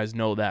 You guys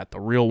know that. The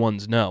real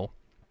ones know.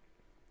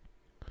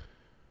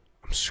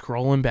 I'm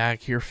scrolling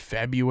back here,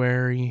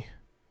 February,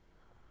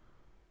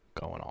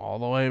 going all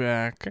the way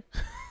back.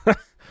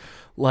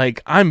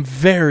 Like, I'm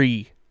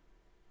very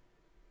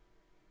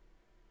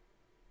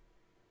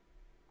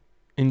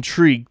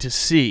intrigued to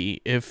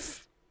see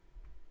if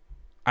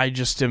I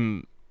just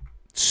am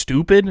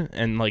stupid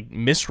and like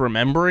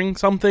misremembering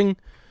something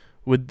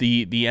with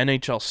the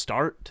NHL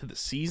start to the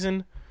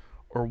season,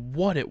 or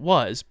what it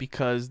was,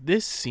 because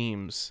this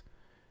seems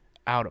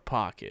out of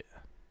pocket.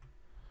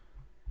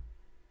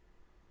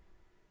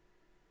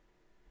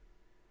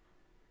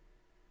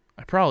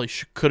 I probably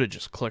could have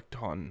just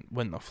clicked on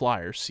when the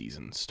Flyers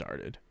season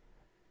started.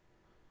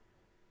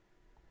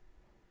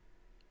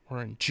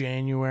 We're in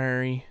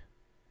January.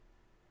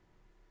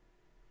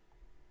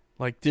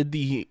 Like, did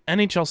the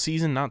NHL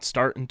season not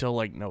start until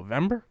like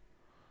November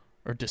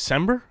or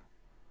December?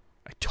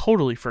 I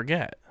totally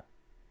forget.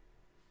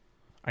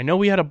 I know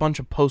we had a bunch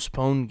of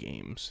postponed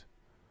games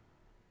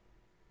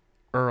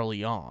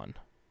early on,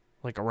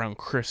 like around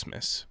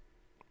Christmas.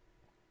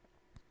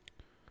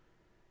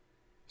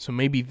 So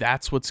maybe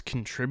that's what's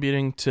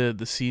contributing to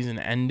the season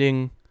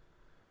ending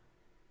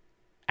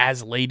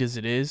as late as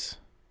it is.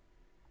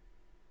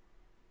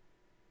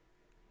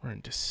 We're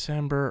in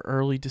December,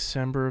 early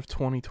December of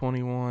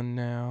 2021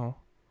 now.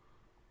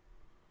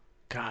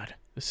 God,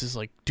 this is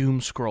like doom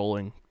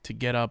scrolling to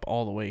get up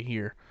all the way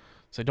here.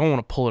 So I don't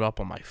want to pull it up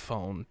on my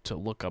phone to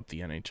look up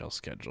the NHL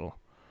schedule.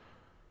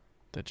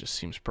 That just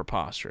seems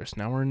preposterous.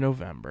 Now we're in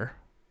November.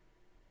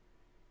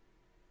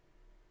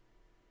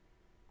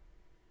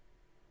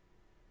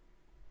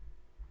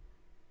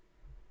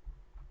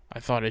 I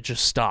thought it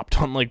just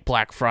stopped on like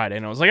Black Friday,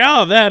 and I was like,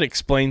 oh, that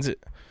explains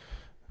it.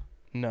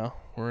 No,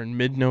 we're in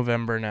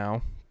mid-November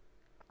now.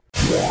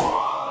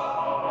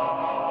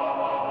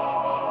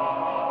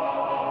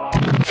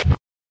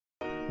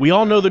 We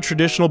all know the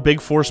traditional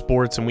Big Four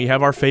sports, and we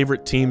have our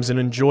favorite teams and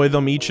enjoy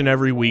them each and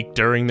every week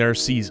during their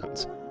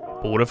seasons.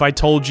 But what if I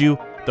told you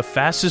the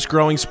fastest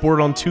growing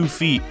sport on 2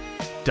 feet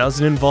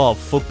doesn't involve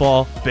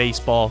football,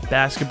 baseball,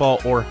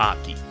 basketball, or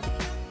hockey?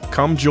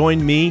 Come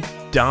join me,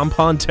 Dom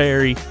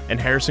Ponteri, and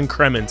Harrison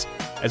Cremens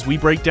as we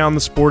break down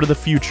the sport of the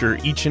future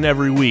each and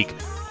every week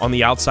on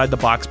the Outside the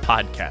Box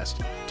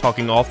podcast,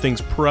 talking all things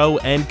pro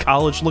and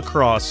college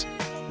lacrosse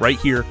right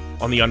here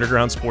on the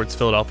Underground Sports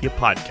Philadelphia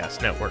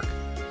podcast network.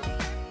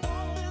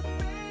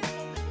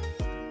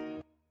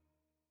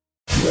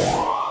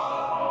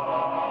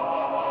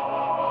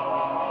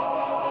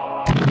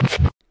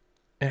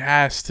 It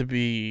has to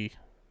be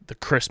the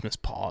Christmas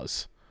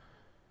pause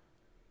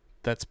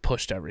that's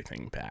pushed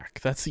everything back.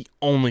 That's the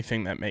only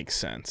thing that makes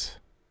sense.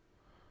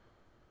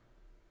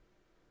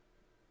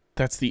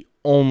 That's the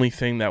only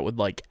thing that would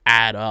like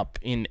add up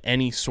in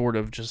any sort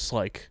of just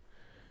like,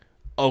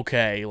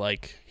 okay,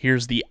 like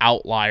here's the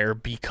outlier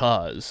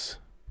because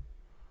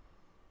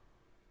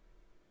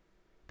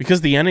the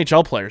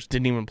NHL players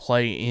didn't even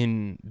play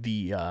in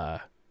the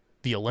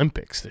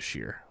Olympics this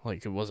year.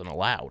 Like, it wasn't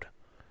allowed.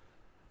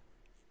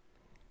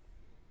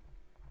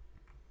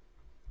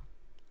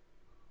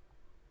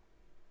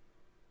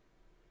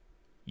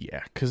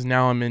 Yeah, because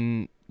now I'm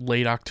in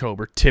late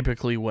October,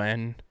 typically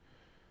when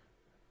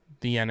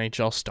the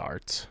NHL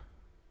starts.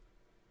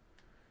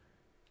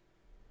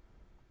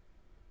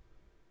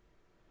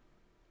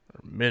 Or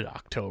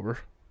mid-October.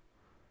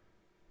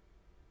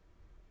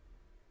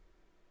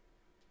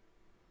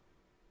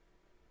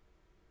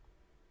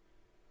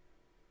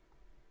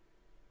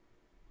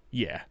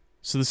 Yeah.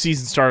 So the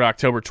season started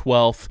October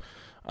 12th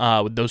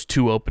with those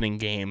 2 opening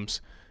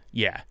games.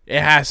 Yeah,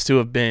 it has to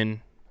have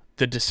been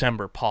the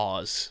December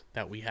pause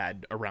that we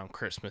had around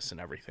Christmas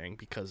and everything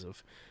because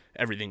of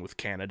everything with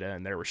Canada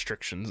and their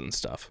restrictions and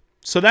stuff.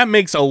 So that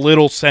makes a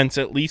little sense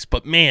at least,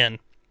 but man,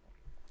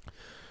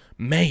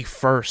 May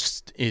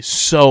 1st is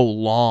so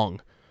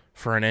long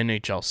for an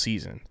NHL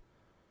season.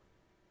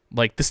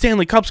 Like, the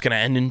Stanley Cup's going to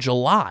end in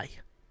July.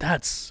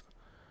 That's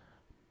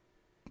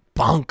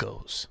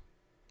bonkos.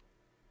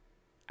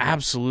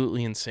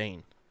 Absolutely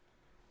insane.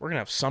 We're going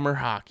to have summer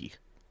hockey.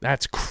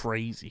 That's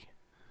crazy.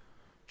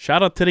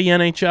 Shout out to the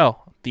NHL.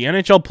 The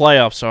NHL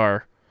playoffs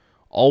are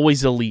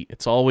always elite.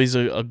 It's always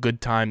a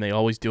good time. They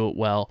always do it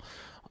well.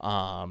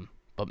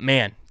 But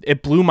man,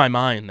 it blew my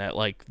mind that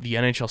like the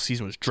NHL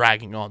season was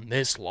dragging on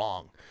this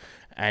long.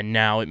 And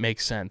now it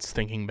makes sense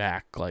thinking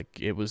back. Like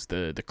it was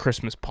the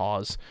Christmas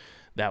pause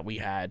that we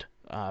had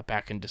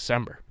back in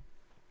December.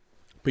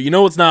 But you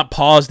know what's not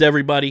paused,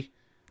 everybody?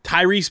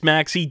 Tyrese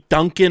Maxey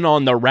dunking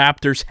on the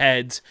Raptors'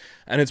 heads,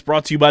 and it's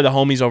brought to you by the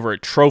homies over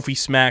at Trophy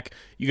Smack.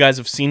 You guys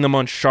have seen them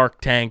on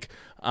Shark Tank.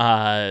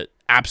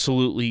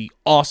 Absolutely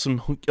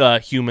awesome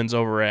humans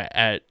over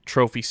at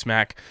Trophy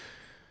Smack.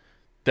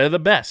 They're the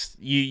best.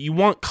 You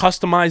want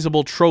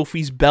customizable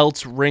trophies,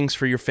 belts, rings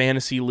for your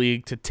fantasy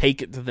league to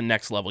take it to the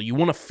next level. You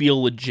want to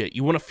feel legit.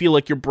 You want to feel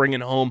like you're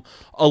bringing home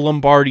a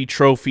Lombardi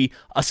trophy,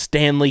 a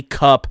Stanley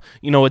Cup,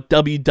 a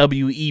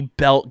WWE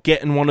belt,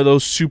 getting one of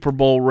those Super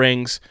Bowl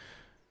rings.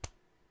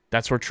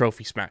 That's where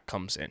Trophy Smack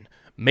comes in.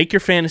 Make your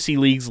fantasy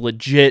leagues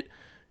legit.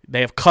 They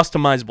have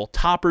customizable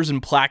toppers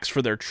and plaques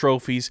for their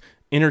trophies,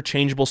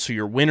 interchangeable so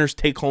your winners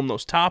take home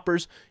those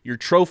toppers. Your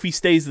trophy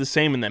stays the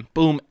same, and then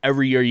boom,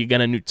 every year you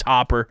get a new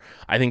topper.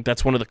 I think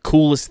that's one of the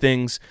coolest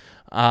things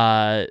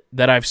that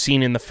I've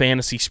seen in the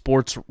fantasy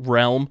sports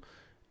realm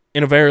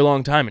in a very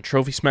long time, and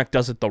Trophy Smack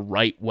does it the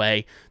right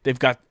way. They've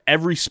got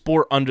every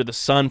sport under the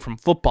sun, from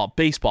football,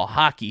 baseball,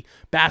 hockey,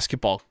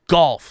 basketball,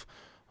 golf.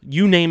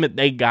 You name it,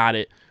 they got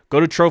it. Go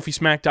to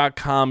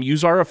TrophySmack.com.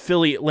 Use our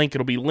affiliate link.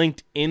 It'll be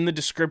linked in the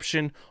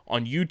description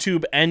on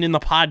YouTube and in the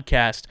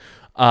podcast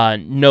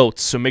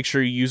notes. So make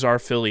sure you use our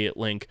affiliate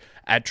link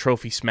at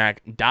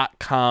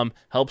TrophySmack.com.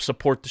 Help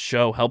support the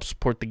show. Help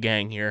support the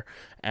gang here.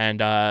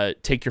 And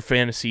take your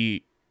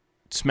fantasy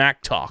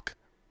smack talk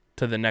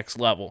to the next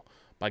level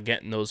by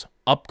getting those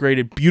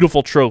upgraded,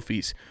 beautiful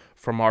trophies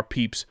from our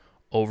peeps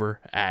over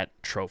at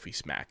Trophy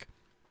Smack.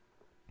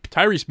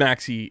 Tyrese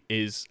Maxey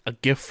is a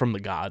gift from the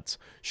gods.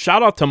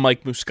 Shout out to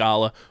Mike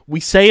Muscala. We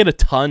say it a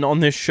ton on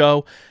this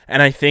show,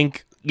 and I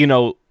think,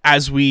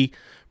 as we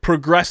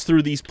progress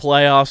through these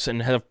playoffs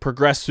and have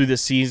progressed through the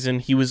season,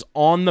 he was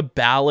on the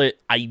ballot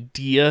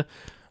idea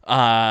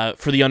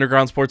for the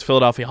Underground Sports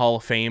Philadelphia Hall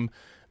of Fame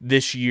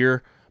this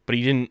year, but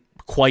he didn't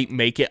quite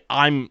make it.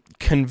 I'm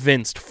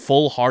convinced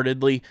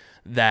full-heartedly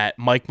that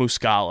Mike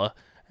Muscala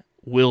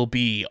will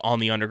be on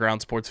the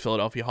Underground Sports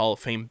Philadelphia Hall of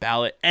Fame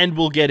ballot and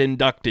will get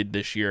inducted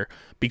this year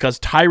because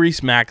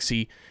Tyrese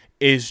Maxey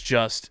is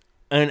just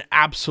an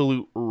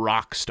absolute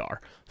rock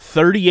star.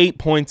 38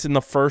 points in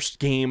the first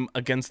game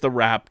against the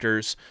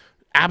Raptors.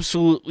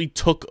 Absolutely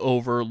took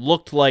over.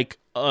 Looked like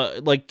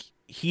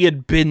he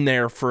had been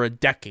there for a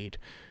decade.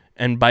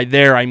 And by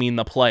there, I mean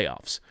the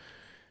playoffs.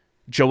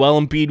 Joel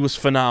Embiid was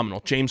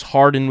phenomenal. James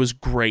Harden was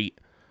great.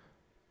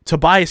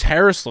 Tobias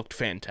Harris looked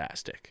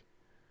fantastic.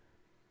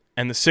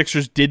 And the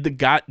Sixers did the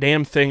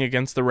goddamn thing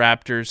against the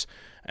Raptors,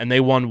 and they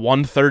won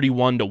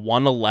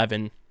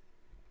 131-111.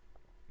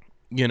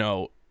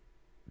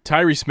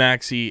 Tyrese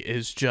Maxey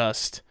is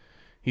just,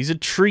 he's a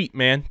treat,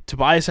 man.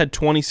 Tobias had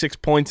 26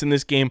 points in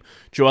this game.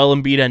 Joel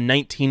Embiid had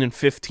 19 and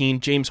 15.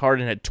 James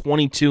Harden had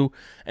 22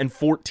 and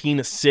 14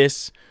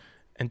 assists.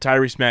 And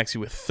Tyrese Maxey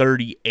with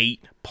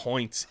 38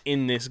 points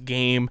in this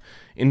game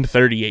in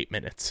 38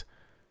 minutes.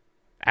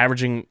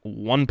 Averaging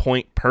 1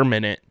 point per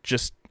minute.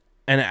 Just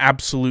an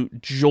absolute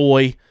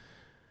joy.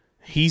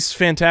 He's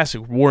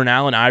fantastic. Wore an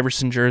Allen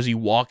Iverson jersey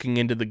walking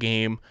into the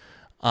game.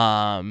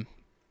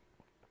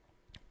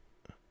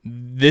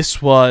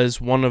 This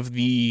was one of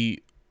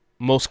the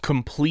most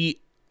complete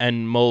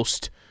and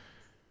most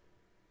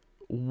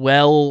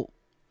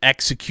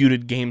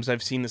well-executed games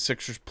I've seen the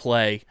Sixers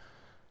play,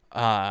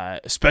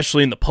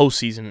 especially in the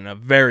postseason, in a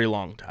very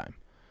long time.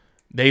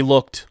 They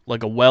looked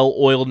like a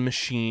well-oiled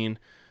machine.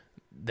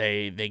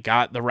 They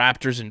got the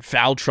Raptors in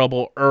foul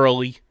trouble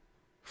early.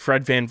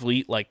 Fred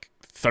VanVleet,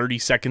 30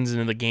 seconds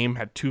into the game,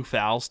 had 2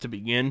 fouls to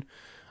begin.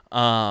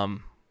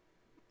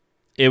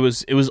 It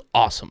was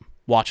awesome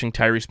watching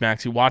Tyrese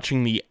Maxey,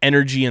 watching the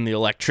energy and the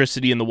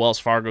electricity in the Wells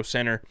Fargo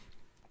Center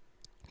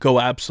go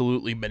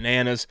absolutely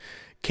bananas.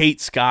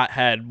 Kate Scott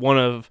had one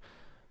of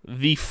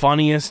the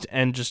funniest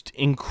and just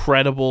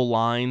incredible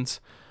lines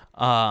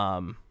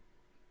that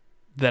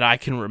I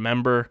can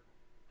remember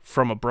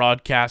from a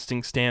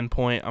broadcasting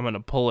standpoint. I'm going to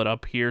pull it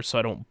up here so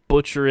I don't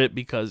butcher it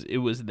because it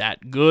was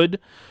that good.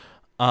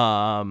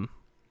 Shout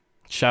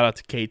out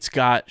to Kate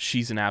Scott.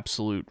 She's an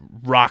absolute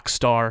rock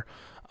star.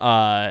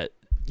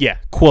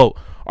 Quote,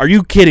 "Are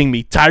you kidding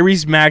me?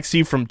 Tyrese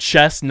Maxey from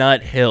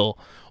Chestnut Hill.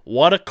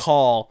 what a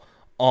call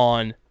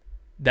on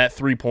that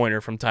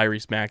three-pointer from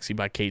Tyrese Maxey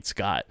by Kate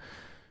Scott.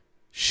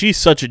 She's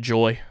such a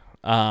joy.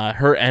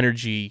 Her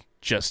energy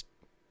just,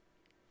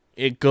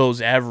 it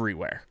goes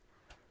everywhere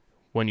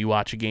when you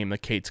watch a game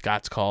that Kate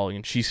Scott's calling,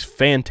 and she's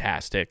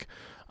fantastic.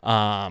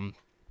 And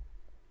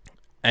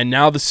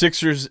now the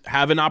Sixers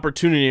have an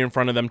opportunity in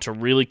front of them to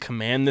really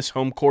command this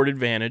home court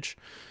advantage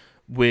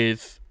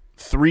with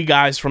 3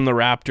 guys from the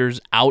Raptors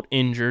out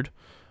injured.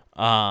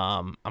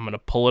 I'm going to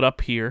pull it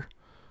up here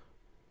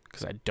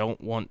because I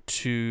don't want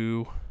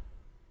to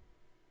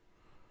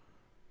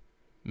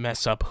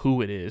mess up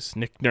who it is.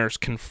 Nick Nurse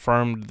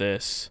confirmed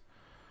this.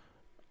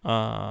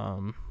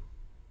 The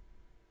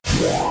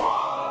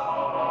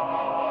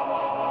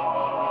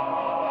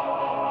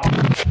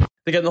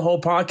Get in the Hole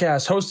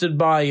podcast, hosted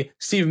by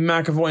Stephen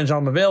McAvoy and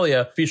John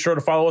Mavalia. Be sure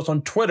to follow us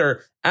on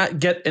Twitter at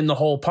Get in the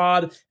Hole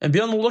Pod, and be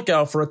on the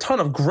lookout for a ton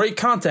of great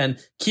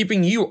content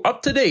keeping you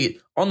up to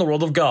date on the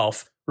world of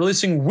golf.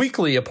 Releasing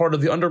weekly, a part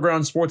of the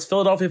Underground Sports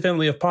Philadelphia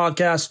family of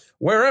podcasts,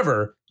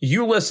 wherever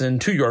you listen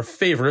to your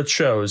favorite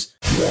shows.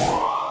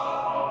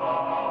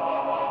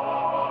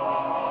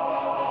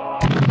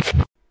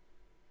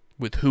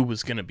 With who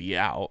was going to be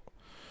out.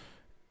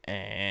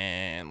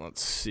 And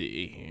let's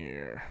see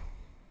here.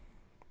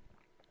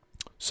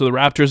 So the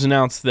Raptors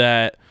announced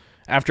that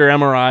after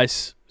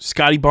MRIs,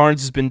 Scotty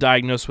Barnes has been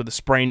diagnosed with a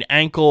sprained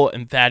ankle,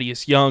 and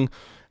Thaddeus Young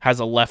has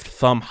a left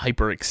thumb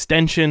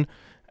hyperextension,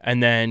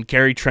 and then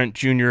Gary Trent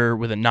Jr.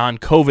 with a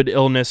non-COVID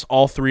illness.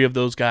 All 3 of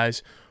those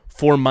guys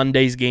for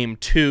Monday's game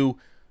 2,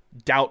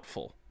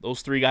 doubtful.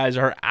 Those 3 guys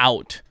are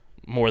out,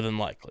 more than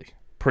likely,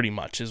 pretty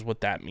much is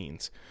what that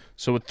means.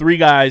 So with 3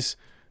 guys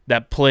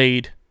that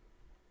played,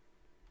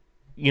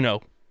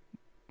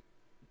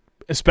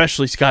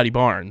 especially Scotty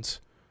Barnes,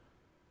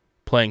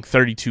 playing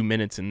 32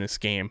 minutes in this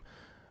game.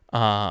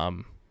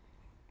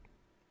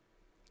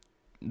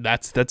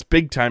 That's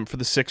big time for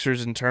the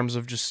Sixers in terms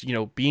of just,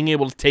 being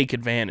able to take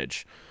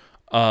advantage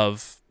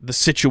of the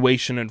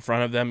situation in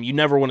front of them. You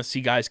never want to see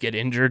guys get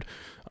injured.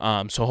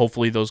 So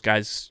hopefully those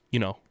guys,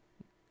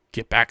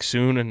 get back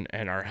soon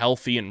and are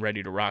healthy and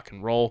ready to rock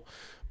and roll.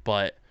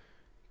 But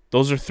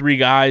those are 3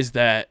 guys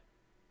that,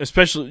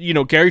 especially,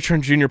 Gary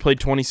Trent Jr. played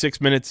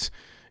 26 minutes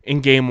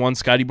in game 1.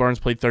 Scotty Barnes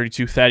played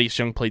 32. Thaddeus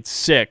Young played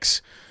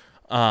 6.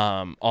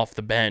 Off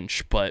the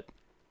bench, but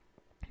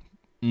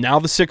now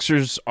the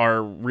Sixers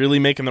are really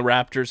making the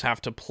Raptors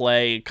have to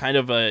play kind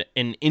of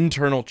an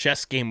internal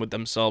chess game with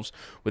themselves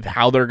with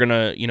how they're going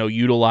to,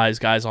 utilize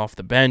guys off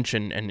the bench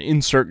and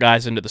insert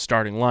guys into the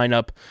starting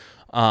lineup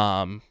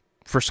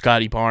for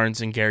Scotty Barnes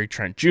and Gary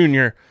Trent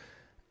Jr.,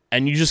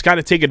 and you just got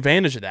to take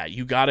advantage of that.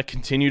 You got to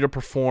continue to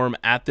perform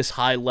at this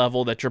high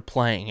level that you're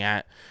playing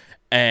at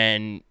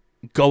and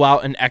go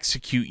out and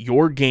execute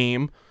your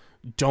game.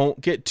 Don't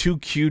get too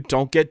cute.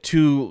 Don't get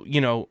too,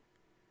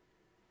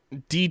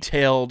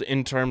 detailed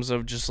in terms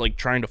of just like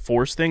trying to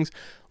force things.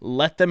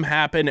 Let them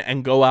happen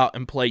and go out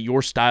and play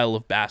your style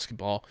of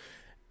basketball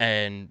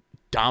and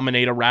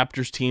dominate a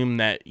Raptors team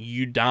that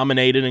you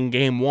dominated in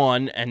game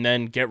 1, and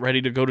then get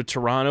ready to go to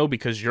Toronto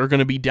because you're going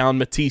to be down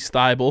Matisse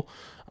Thybulle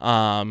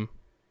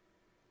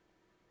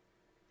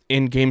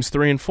in games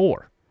 3 and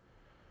 4,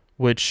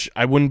 which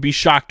I wouldn't be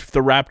shocked if the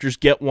Raptors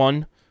get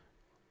one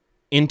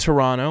in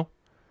Toronto.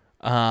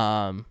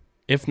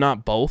 If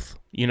not both,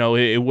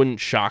 it wouldn't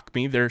shock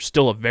me. They're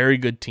still a very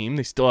good team.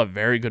 They still have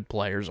very good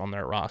players on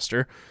their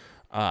roster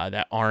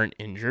that aren't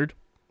injured.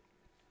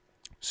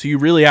 So you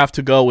really have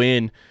to go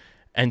in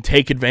and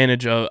take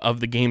advantage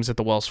of the games at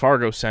the Wells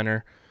Fargo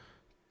Center,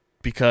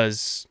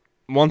 because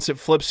once it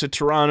flips to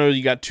Toronto,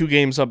 you got 2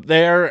 games up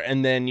there,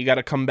 and then you got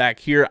to come back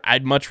here.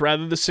 I'd much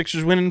rather the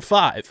Sixers win in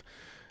 5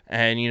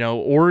 and,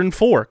 or in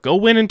 4. Go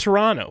win in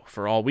Toronto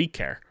for all we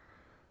care.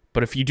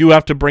 But if you do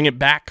have to bring it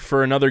back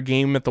for another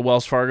game at the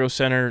Wells Fargo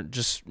Center,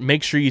 just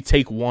make sure you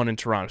take 1 in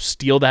Toronto.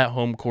 Steal that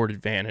home court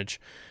advantage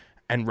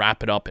and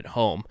wrap it up at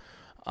home,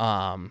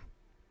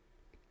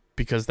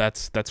 because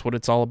that's what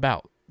it's all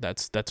about.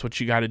 That's what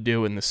you got to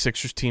do. And the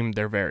Sixers team,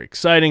 they're very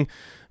exciting.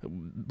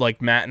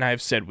 Like Matt and I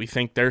have said, we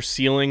think their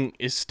ceiling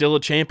is still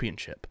a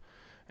championship.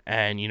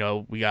 And,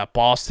 we got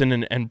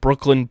Boston and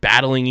Brooklyn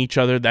battling each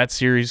other. That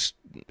series,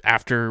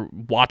 after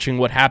watching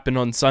what happened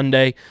on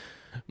Sunday,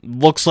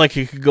 looks like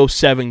it could go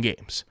 7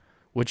 games,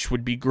 which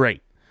would be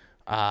great.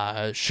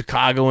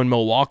 Chicago and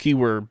Milwaukee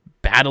were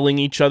battling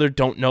each other.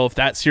 Don't know if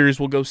that series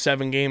will go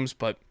 7 games,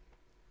 but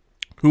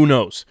who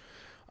knows?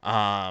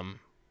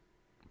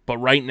 But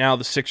right now,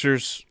 the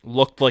Sixers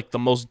looked like the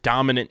most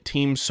dominant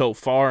team so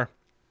far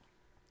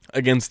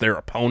against their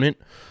opponent.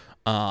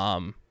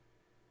 And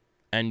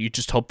you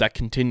just hope that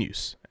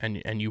continues.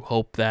 And you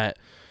hope that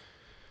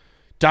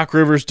Doc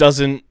Rivers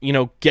doesn't,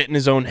 get in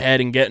his own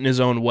head and get in his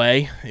own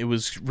way. It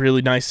was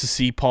really nice to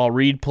see Paul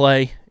Reed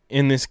play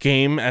in this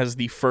game as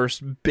the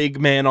first big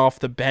man off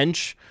the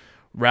bench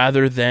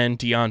rather than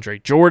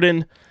DeAndre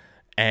Jordan,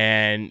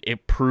 and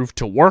it proved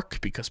to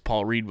work because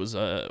Paul Reed was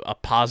a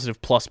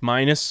positive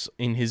plus-minus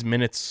in his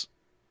minutes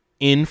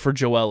in for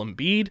Joel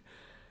Embiid,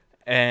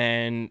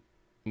 and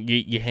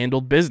you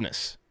handled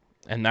business.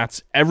 And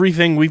that's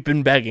everything we've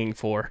been begging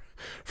for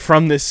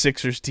from this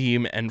Sixers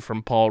team and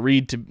from Paul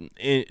Reed.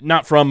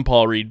 Not from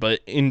Paul Reed,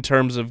 but in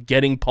terms of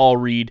getting Paul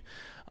Reed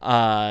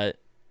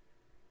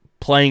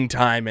playing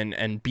time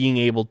and being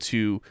able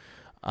to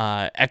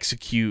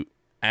execute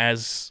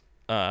as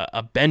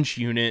a bench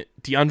unit.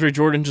 DeAndre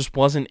Jordan just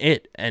wasn't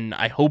it. And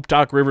I hope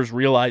Doc Rivers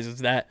realizes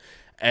that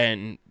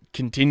and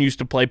continues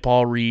to play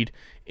Paul Reed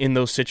in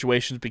those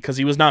situations, because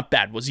he was not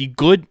bad. Was he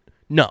good?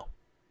 No.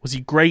 Was he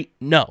great?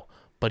 No.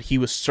 But he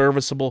was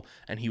serviceable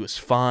and he was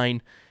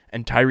fine.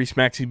 And Tyrese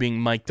Maxey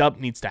being mic'd up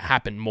needs to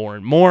happen more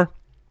and more.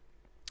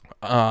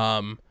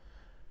 I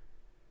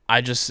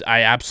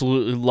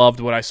absolutely loved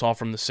what I saw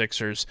from the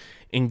Sixers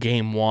in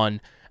Game 1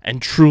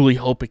 and truly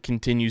hope it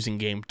continues in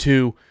Game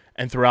 2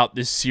 and throughout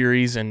this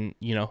series. And,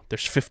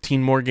 there's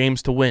 15 more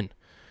games to win.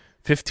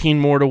 15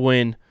 more to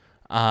win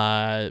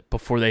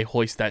before they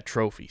hoist that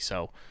trophy.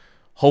 So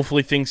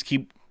hopefully things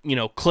keep,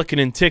 clicking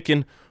and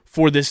ticking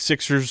for this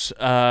Sixers,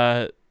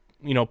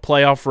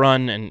 playoff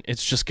run, and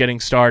it's just getting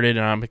started,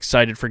 and I'm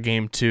excited for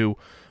Game 2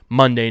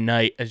 Monday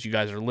night. As you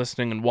guys are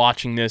listening and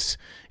watching this,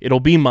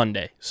 it'll be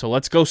Monday. So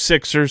let's go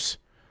Sixers.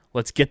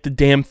 Let's get the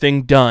damn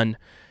thing done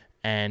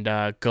and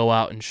go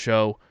out and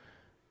show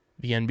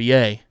the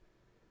NBA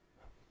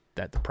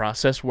that the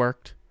process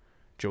worked.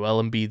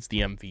 Joel Embiid's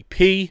the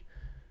MVP,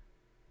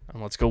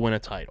 and let's go win a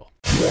title.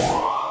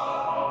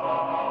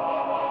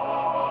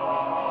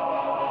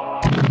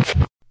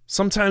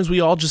 Sometimes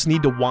we all just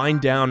need to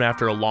wind down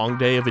after a long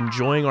day of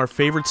enjoying our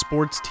favorite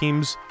sports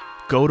teams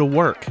go to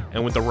work.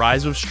 And with the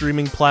rise of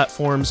streaming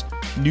platforms,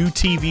 new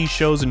TV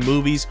shows and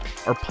movies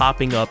are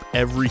popping up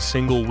every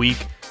single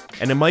week,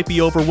 and it might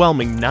be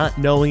overwhelming not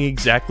knowing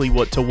exactly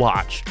what to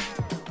watch.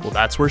 Well,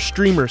 that's where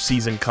Streamer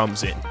Season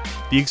comes in,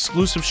 the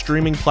exclusive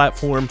streaming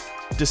platform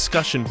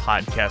discussion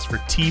podcast for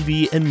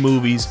TV and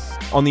movies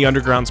on the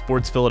Underground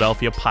Sports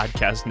Philadelphia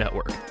podcast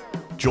network.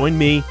 Join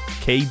me,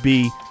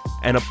 KB,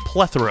 and a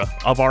plethora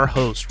of our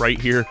hosts right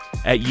here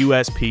at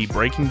USP,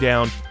 breaking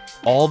down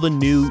all the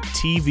new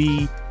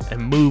TV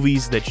and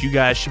movies that you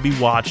guys should be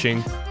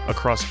watching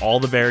across all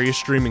the various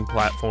streaming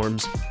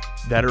platforms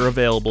that are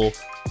available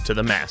to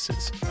the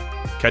masses.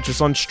 Catch us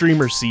on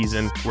Streamer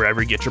Season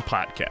wherever you get your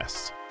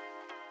podcasts.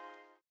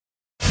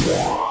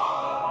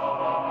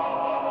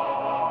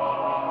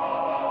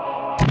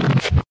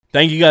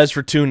 Thank you guys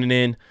for tuning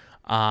in.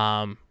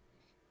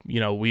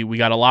 We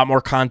got a lot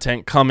more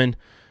content coming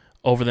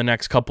over the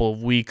next couple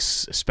of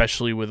weeks,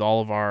 especially with all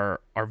of our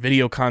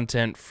video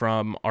content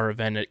from our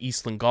event at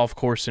Eastland Golf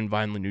Course in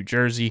Vineland, New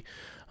Jersey,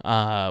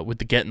 with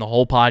the Get in the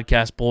Hole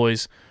podcast,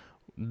 boys.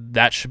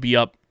 That should be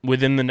up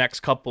within the next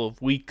couple of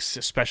weeks,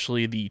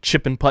 especially the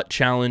Chip and Putt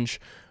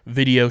Challenge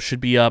video should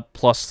be up,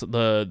 plus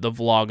the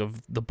vlog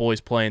of the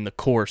boys playing the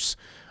course.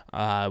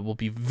 Will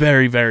be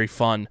very, very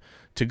fun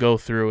to go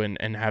through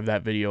and have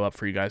that video up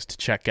for you guys to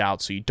check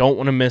out, so you don't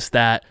want to miss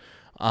that.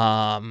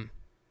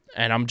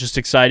 And I'm just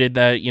excited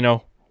that,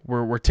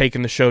 we're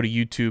taking the show to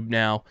YouTube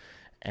now,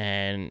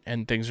 and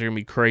things are going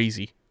to be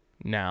crazy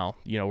now.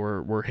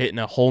 We're hitting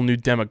a whole new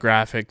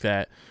demographic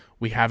that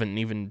we haven't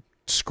even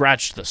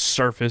scratched the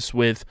surface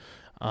with.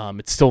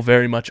 It's still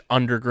very much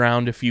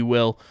underground, if you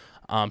will.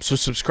 So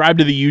subscribe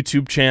to the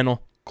YouTube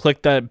channel.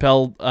 Click that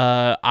bell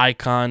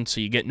icon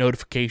so you get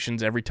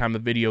notifications every time the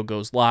video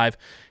goes live.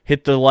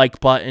 Hit the like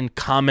button.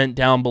 Comment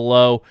down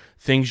below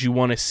things you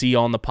want to see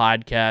on the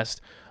podcast.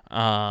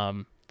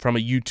 From a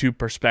YouTube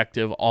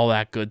perspective, all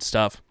that good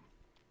stuff.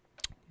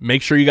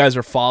 Make sure you guys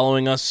are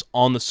following us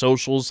on the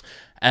socials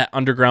at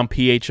Underground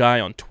PHI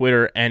on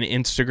Twitter and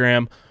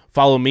Instagram.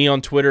 Follow me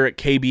on Twitter at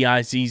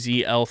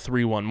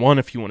KBIZZL311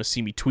 if you want to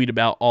see me tweet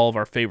about all of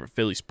our favorite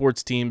Philly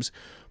sports teams,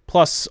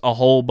 plus a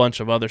whole bunch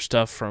of other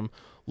stuff from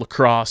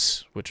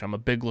lacrosse, which I'm a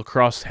big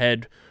lacrosse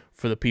head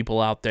for the people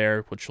out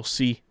there, which you'll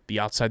see the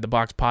Outside the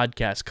Box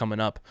podcast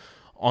coming up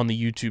on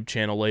the YouTube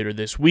channel later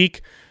this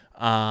week.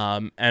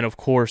 And of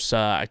course,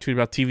 I tweet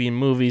about TV and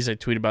movies. I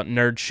tweet about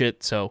nerd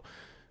shit. So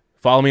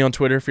follow me on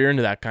Twitter if you're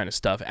into that kind of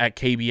stuff at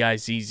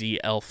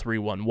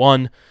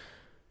KBIZZL311.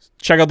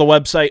 Check out the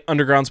website,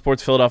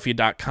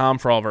 undergroundsportsphiladelphia.com,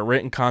 for all of our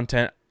written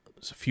content.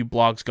 There's a few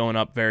blogs going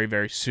up very,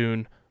 very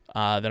soon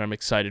that I'm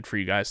excited for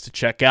you guys to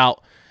check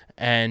out.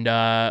 And,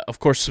 of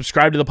course,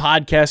 subscribe to the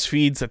podcast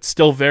feeds. That's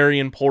still very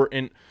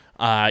important.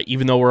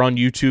 Even though we're on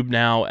YouTube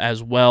now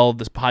as well,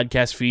 this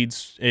podcast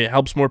feeds, it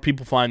helps more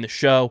people find the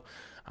show.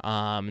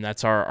 And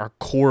that's our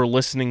core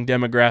listening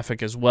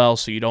demographic as well,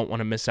 so you don't want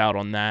to miss out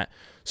on that.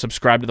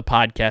 Subscribe to the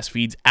podcast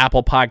feeds,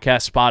 Apple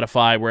Podcasts,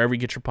 Spotify, wherever you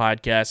get your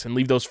podcasts, and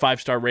leave those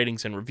 5-star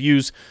ratings and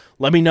reviews.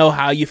 Let me know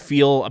how you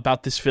feel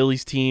about this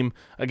Phillies team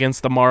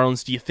against the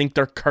Marlins. Do you think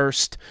they're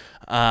cursed?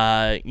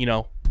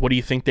 What do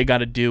you think they got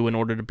to do in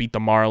order to beat the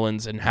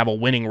Marlins and have a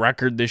winning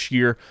record this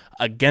year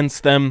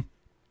against them?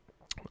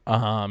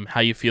 How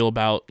you feel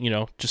about,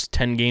 just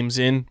 10 games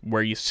in,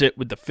 where you sit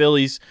with the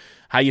Phillies?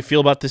 How you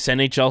feel about this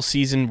NHL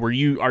season?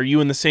 Are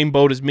you in the same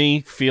boat as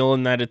me,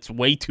 feeling that it's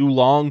way too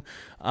long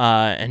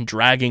and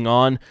dragging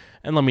on?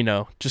 And let me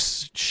know.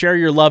 Just share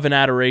your love and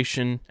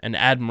adoration and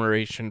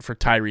admiration for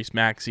Tyrese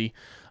Maxey.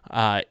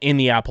 in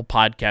the Apple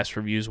Podcast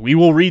reviews. We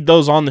will read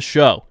those on the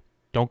show.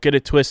 Don't get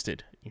it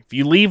twisted. If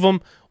you leave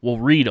them, we'll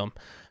read them.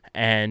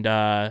 And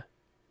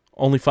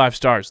only 5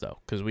 stars, though,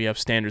 because we have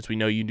standards. We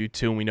know you do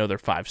too, and we know they're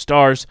 5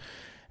 stars.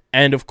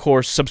 And, of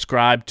course,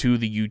 subscribe to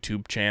the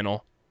YouTube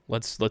channel.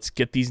 Let's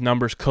get these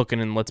numbers cooking,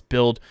 and let's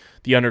build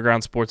the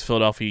Underground Sports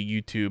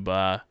Philadelphia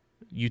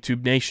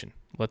YouTube Nation.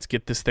 Let's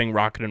get this thing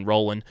rocking and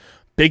rolling.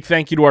 Big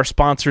thank you to our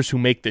sponsors who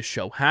make this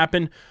show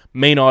happen.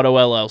 Main Auto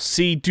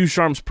LLC,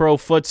 Ducharme's Pro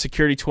Foot,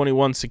 Security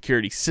 21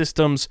 Security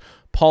Systems,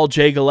 Paul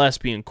J.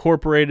 Gillespie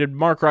Incorporated,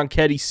 Mark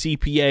Ronchetti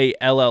CPA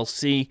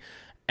LLC,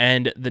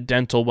 and the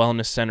Dental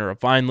Wellness Center of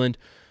Vineland.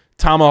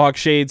 Tomahawk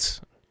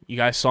Shades. You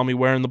guys saw me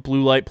wearing the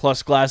Blue Light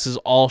Plus glasses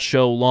all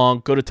show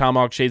long. Go to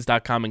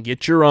TomahawkShades.com and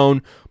get your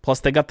own. Plus,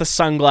 they got the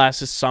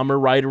sunglasses. Summer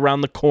right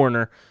around the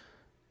corner.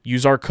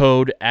 Use our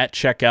code at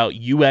checkout,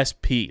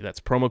 USP. That's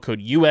promo code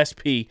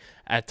USP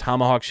at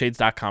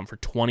TomahawkShades.com for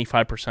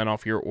 25%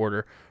 off your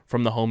order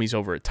from the homies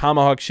over at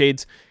Tomahawk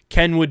Shades.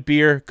 Kenwood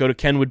Beer. Go to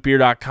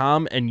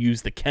KenwoodBeer.com and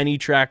use the Kenny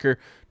Tracker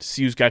to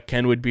see who's got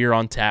Kenwood Beer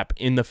on tap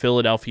in the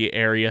Philadelphia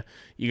area.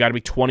 You got to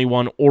be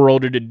 21 or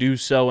older to do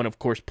so. And, of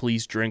course,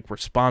 please drink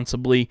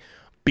responsibly.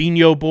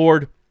 Bino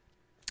Board.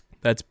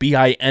 That's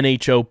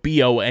BINHOBOARD.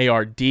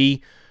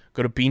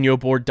 Go to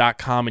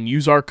BinoBoard.com and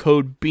use our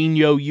code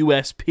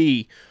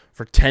BINOUSP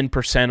for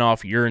 10%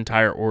 off your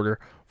entire order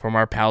from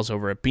our pals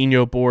over at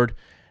Bino Board.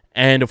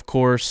 And, of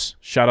course,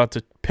 shout out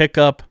to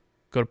Pickup.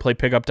 Go to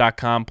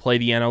PlayPickup.com. Play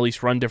the NL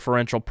East run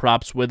differential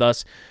props with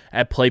us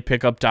at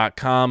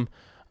PlayPickup.com.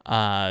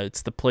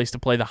 It's the place to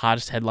play the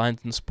hottest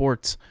headlines in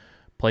sports.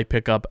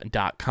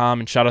 PlayPickup.com.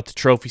 And shout out to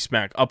Trophy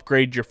Smack.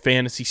 Upgrade your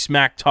fantasy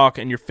smack talk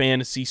and your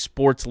fantasy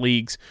sports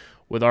leagues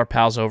with our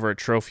pals over at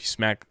Trophy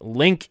Smack.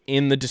 Link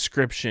in the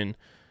description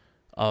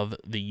of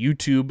the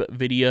YouTube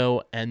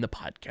video and the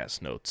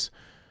podcast notes.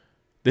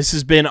 This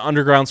has been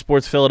Underground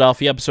Sports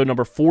Philadelphia, episode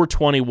number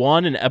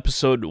 421, and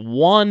episode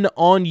 1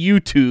 on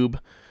YouTube.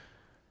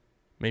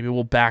 Maybe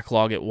we'll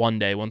backlog it one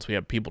day once we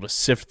have people to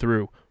sift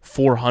through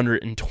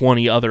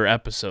 420 other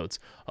episodes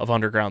of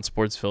Underground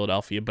Sports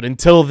Philadelphia. But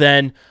until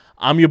then,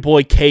 I'm your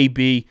boy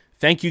KB.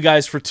 Thank you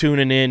guys for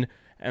tuning in,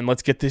 and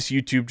let's get this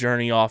YouTube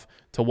journey off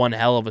to one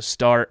hell of a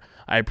start.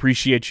 I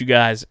appreciate you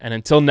guys, and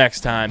until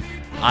next time,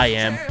 I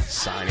am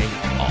signing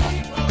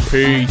off.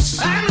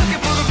 Peace.